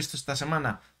 ¿Qué hemos visto esta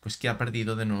semana? Pues que ha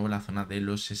perdido de nuevo la zona de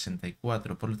los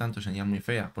 64, por lo tanto señal muy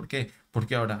fea. ¿Por qué?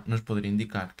 Porque ahora nos podría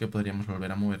indicar que podríamos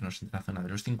volver a movernos entre la zona de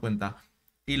los 50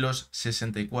 y los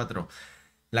 64.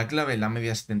 La clave, la media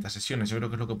de 70 sesiones, yo creo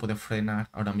que es lo que puede frenar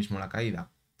ahora mismo la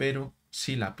caída, pero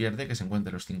si la pierde, que se encuentra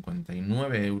en los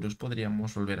 59 euros,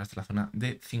 podríamos volver hasta la zona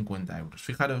de 50 euros.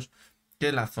 Fijaros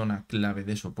que la zona clave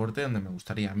de soporte, donde me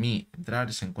gustaría a mí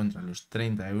entrar, se encuentra en los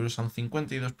 30 euros, a un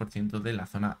 52% de la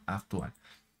zona actual.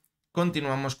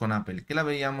 Continuamos con Apple, que la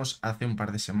veíamos hace un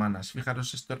par de semanas.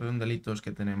 Fijaros estos redondelitos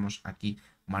que tenemos aquí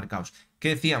marcados. Que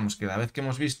decíamos que cada vez que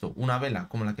hemos visto una vela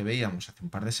como la que veíamos hace un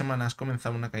par de semanas,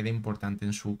 comenzaba una caída importante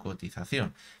en su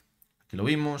cotización. Aquí lo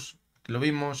vimos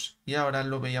y ahora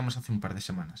lo veíamos hace un par de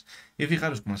semanas. Y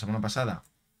fijaros como la semana pasada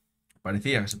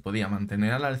parecía que se podía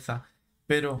mantener al alza,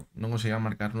 pero no conseguía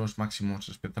marcar los máximos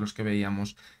respecto a los que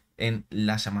veíamos en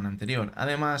la semana anterior.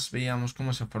 Además, veíamos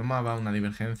cómo se formaba una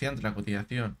divergencia entre la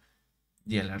cotización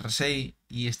y el RSI,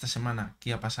 y esta semana,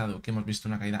 ¿qué ha pasado? Que hemos visto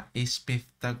una caída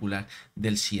espectacular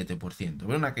del 7%.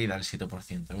 Pero una caída del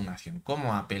 7% en una acción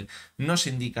como Apple nos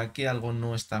indica que algo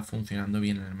no está funcionando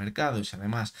bien en el mercado, y si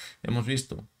además hemos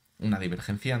visto una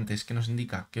divergencia antes, que nos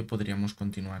indica que podríamos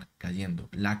continuar cayendo.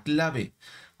 La clave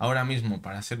ahora mismo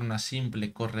para hacer una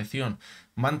simple corrección,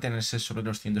 mantenerse sobre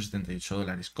los 178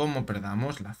 dólares. Como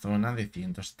perdamos la zona de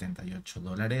 178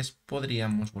 dólares,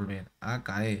 podríamos volver a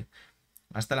caer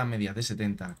hasta la media de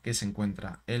 70, que se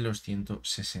encuentra en los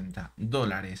 160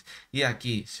 dólares. Y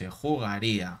aquí se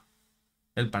jugaría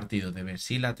el partido de ver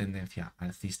si la tendencia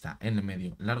alcista en el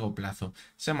medio largo plazo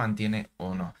se mantiene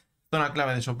o no. Zona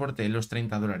clave de soporte en los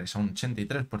 30 dólares, a un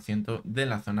 83% de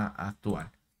la zona actual.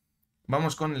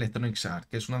 Vamos con Electronic Arts,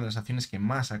 que es una de las acciones que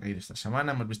más ha caído esta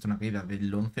semana. Hemos visto una caída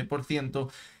del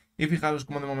 11%. Y fijaros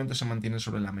cómo de momento se mantiene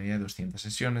sobre la media de 200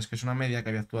 sesiones, que es una media que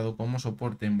había actuado como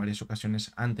soporte en varias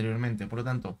ocasiones anteriormente. Por lo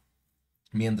tanto,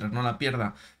 mientras no la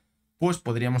pierda, pues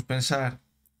podríamos pensar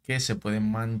que se puede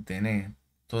mantener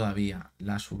todavía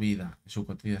la subida de su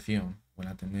cotización o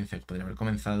la tendencia que podría haber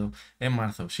comenzado en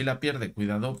marzo. Si la pierde,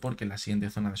 cuidado, porque la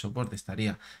siguiente zona de soporte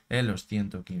estaría en los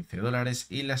 115 dólares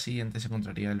y la siguiente se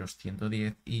encontraría en los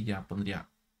 110 y ya pondría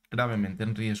gravemente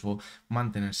en riesgo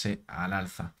mantenerse al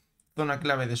alza. Zona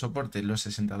clave de soporte los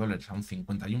 60 dólares, a un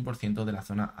 51% de la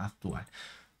zona actual.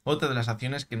 Otra de las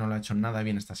acciones que no lo ha hecho nada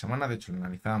bien esta semana, de hecho lo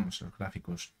analizábamos en los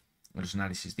gráficos, en los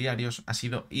análisis diarios, ha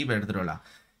sido Iberdrola.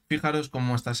 Fijaros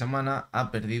cómo esta semana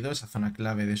ha perdido esa zona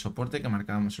clave de soporte que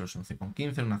marcábamos en los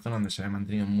 11,15, una zona donde se había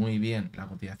mantenido muy bien la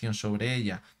cotización sobre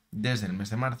ella desde el mes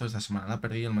de marzo. Esta semana la ha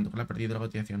perdido, el momento que la ha perdido la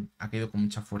cotización ha caído con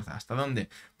mucha fuerza. ¿Hasta dónde?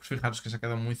 Pues fijaros que se ha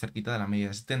quedado muy cerquita de la media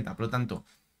de 70, por lo tanto,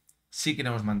 si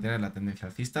queremos mantener la tendencia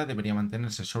alcista, debería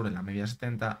mantenerse sobre la media de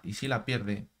 70 y si la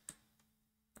pierde,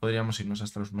 podríamos irnos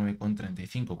hasta los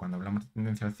 9,35. Cuando hablamos de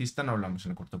tendencia alcista no hablamos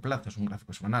en el corto plazo, es un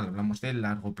gráfico semanal, hablamos de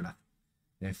largo plazo.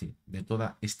 Es decir, de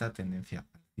toda esta tendencia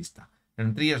alcista.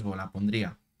 En riesgo la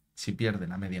pondría si pierde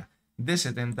la media de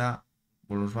 70,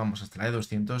 pues vamos hasta la de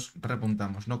 200,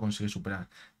 repuntamos, no consigue superar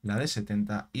la de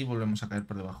 70 y volvemos a caer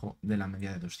por debajo de la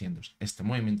media de 200. Este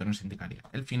movimiento nos indicaría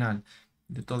el final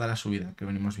de toda la subida que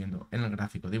venimos viendo en el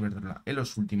gráfico de Iberdrola en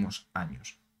los últimos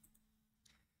años.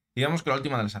 Y vamos con la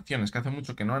última de las acciones, que hace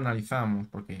mucho que no analizamos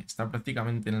porque está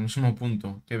prácticamente en el mismo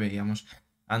punto que veíamos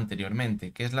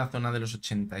anteriormente, que es la zona de los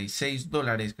 86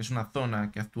 dólares, que es una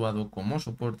zona que ha actuado como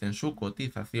soporte en su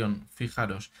cotización.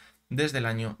 Fijaros desde el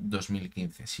año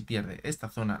 2015. Si pierde esta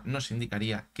zona nos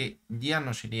indicaría que ya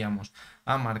nos iríamos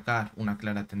a marcar una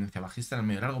clara tendencia bajista en el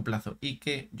medio y largo plazo y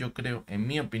que yo creo, en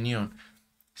mi opinión,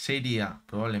 se iría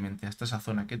probablemente hasta esa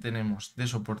zona que tenemos de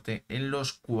soporte en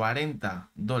los $40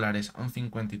 a un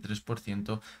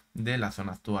 53% de la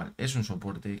zona actual. Es un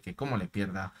soporte que, como le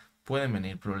pierda, pueden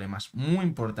venir problemas muy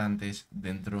importantes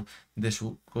dentro de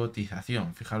su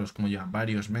cotización. Fijaros cómo lleva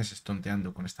varios meses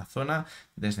tonteando con esta zona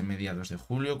desde mediados de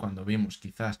julio, cuando vimos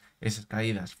quizás esas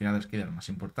caídas, finales caídas más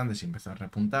importantes y empezó a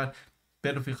repuntar.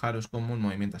 Pero fijaros cómo el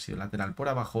movimiento ha sido lateral por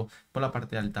abajo, por la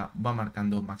parte alta va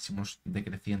marcando máximos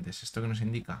decrecientes. Esto que nos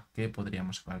indica que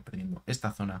podríamos acabar perdiendo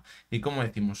esta zona y, como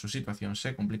decimos, su situación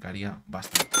se complicaría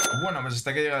bastante. Bueno, pues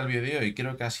hasta que llega el vídeo de hoy.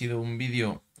 Creo que ha sido un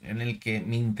vídeo en el que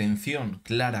mi intención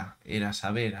clara era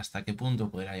saber hasta qué punto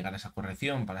podría llegar esa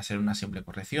corrección para ser una simple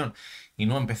corrección y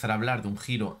no empezar a hablar de un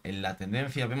giro en la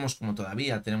tendencia. Vemos como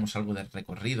todavía tenemos algo de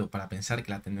recorrido para pensar que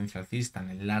la tendencia alcista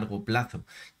en el largo plazo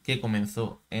que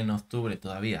comenzó en octubre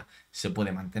todavía se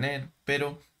puede mantener,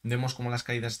 pero vemos como las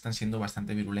caídas están siendo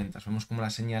bastante virulentas, vemos como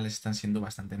las señales están siendo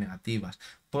bastante negativas.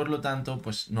 Por lo tanto,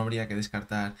 pues no habría que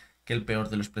descartar que el peor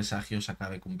de los presagios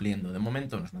acabe cumpliendo. De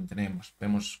momento nos mantenemos.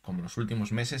 Vemos como los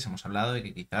últimos meses hemos hablado de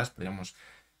que quizás podríamos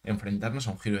enfrentarnos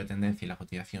a un giro de tendencia y la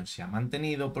cotización se ha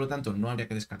mantenido. Por lo tanto, no habría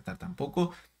que descartar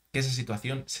tampoco que esa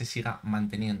situación se siga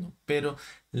manteniendo, pero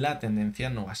la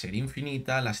tendencia no va a ser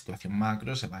infinita, la situación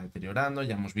macro se va deteriorando.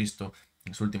 Ya hemos visto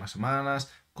en las últimas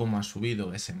semanas cómo ha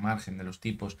subido ese margen de los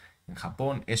tipos en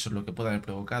Japón. Eso es lo que puede haber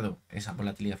provocado esa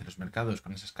volatilidad de los mercados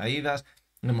con esas caídas.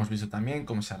 Hemos visto también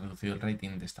cómo se ha reducido el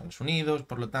rating de Estados Unidos.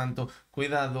 Por lo tanto,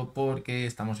 cuidado, porque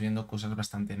estamos viendo cosas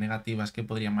bastante negativas que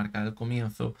podrían marcar el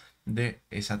comienzo de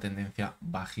esa tendencia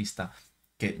bajista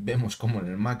que vemos como en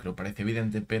el macro parece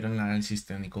evidente, pero en el análisis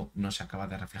técnico no se acaba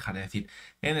de reflejar, es decir,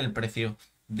 en el precio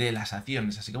de las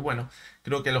acciones. Así que bueno,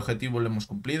 creo que el objetivo lo hemos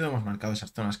cumplido, hemos marcado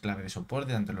esas zonas clave de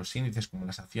soporte, tanto los índices como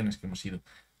las acciones que hemos ido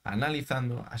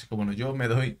analizando. Así que bueno, yo me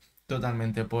doy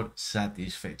totalmente por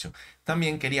satisfecho.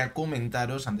 También quería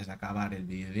comentaros, antes de acabar el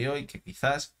vídeo de hoy, que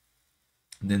quizás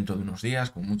dentro de unos días,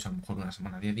 con mucho, a lo mejor una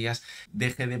semana, 10 días,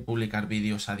 deje de publicar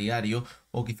vídeos a diario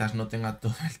o quizás no tenga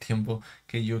todo el tiempo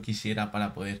que yo quisiera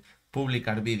para poder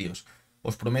publicar vídeos.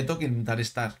 Os prometo que intentaré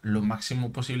estar lo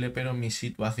máximo posible, pero mi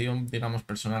situación, digamos,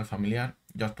 personal, familiar,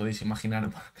 ya os podéis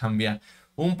imaginar, va a cambiar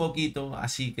un poquito,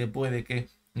 así que puede que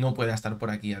no pueda estar por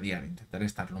aquí a diario. Intentaré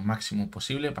estar lo máximo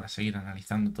posible para seguir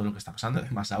analizando todo lo que está pasando.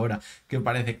 Además, ahora que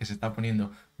parece que se está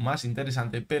poniendo más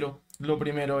interesante, pero lo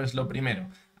primero es lo primero.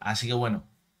 Así que bueno,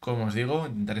 como os digo,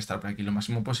 intentaré estar por aquí lo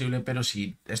máximo posible, pero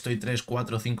si estoy 3,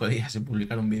 4 o 5 días sin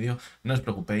publicar un vídeo, no os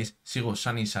preocupéis, sigo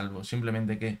sano y salvo,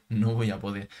 simplemente que no voy a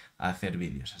poder hacer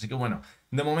vídeos. Así que bueno,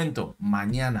 de momento,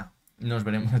 mañana nos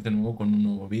veremos de nuevo con un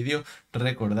nuevo vídeo.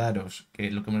 Recordaros que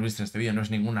lo que hemos visto en este vídeo no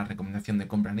es ninguna recomendación de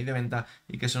compra ni de venta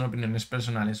y que son opiniones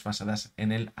personales basadas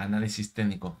en el análisis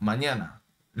técnico. Mañana,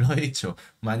 lo he dicho,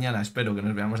 mañana espero que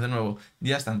nos veamos de nuevo.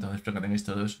 Y hasta entonces, espero que tengáis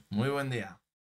todos muy buen día.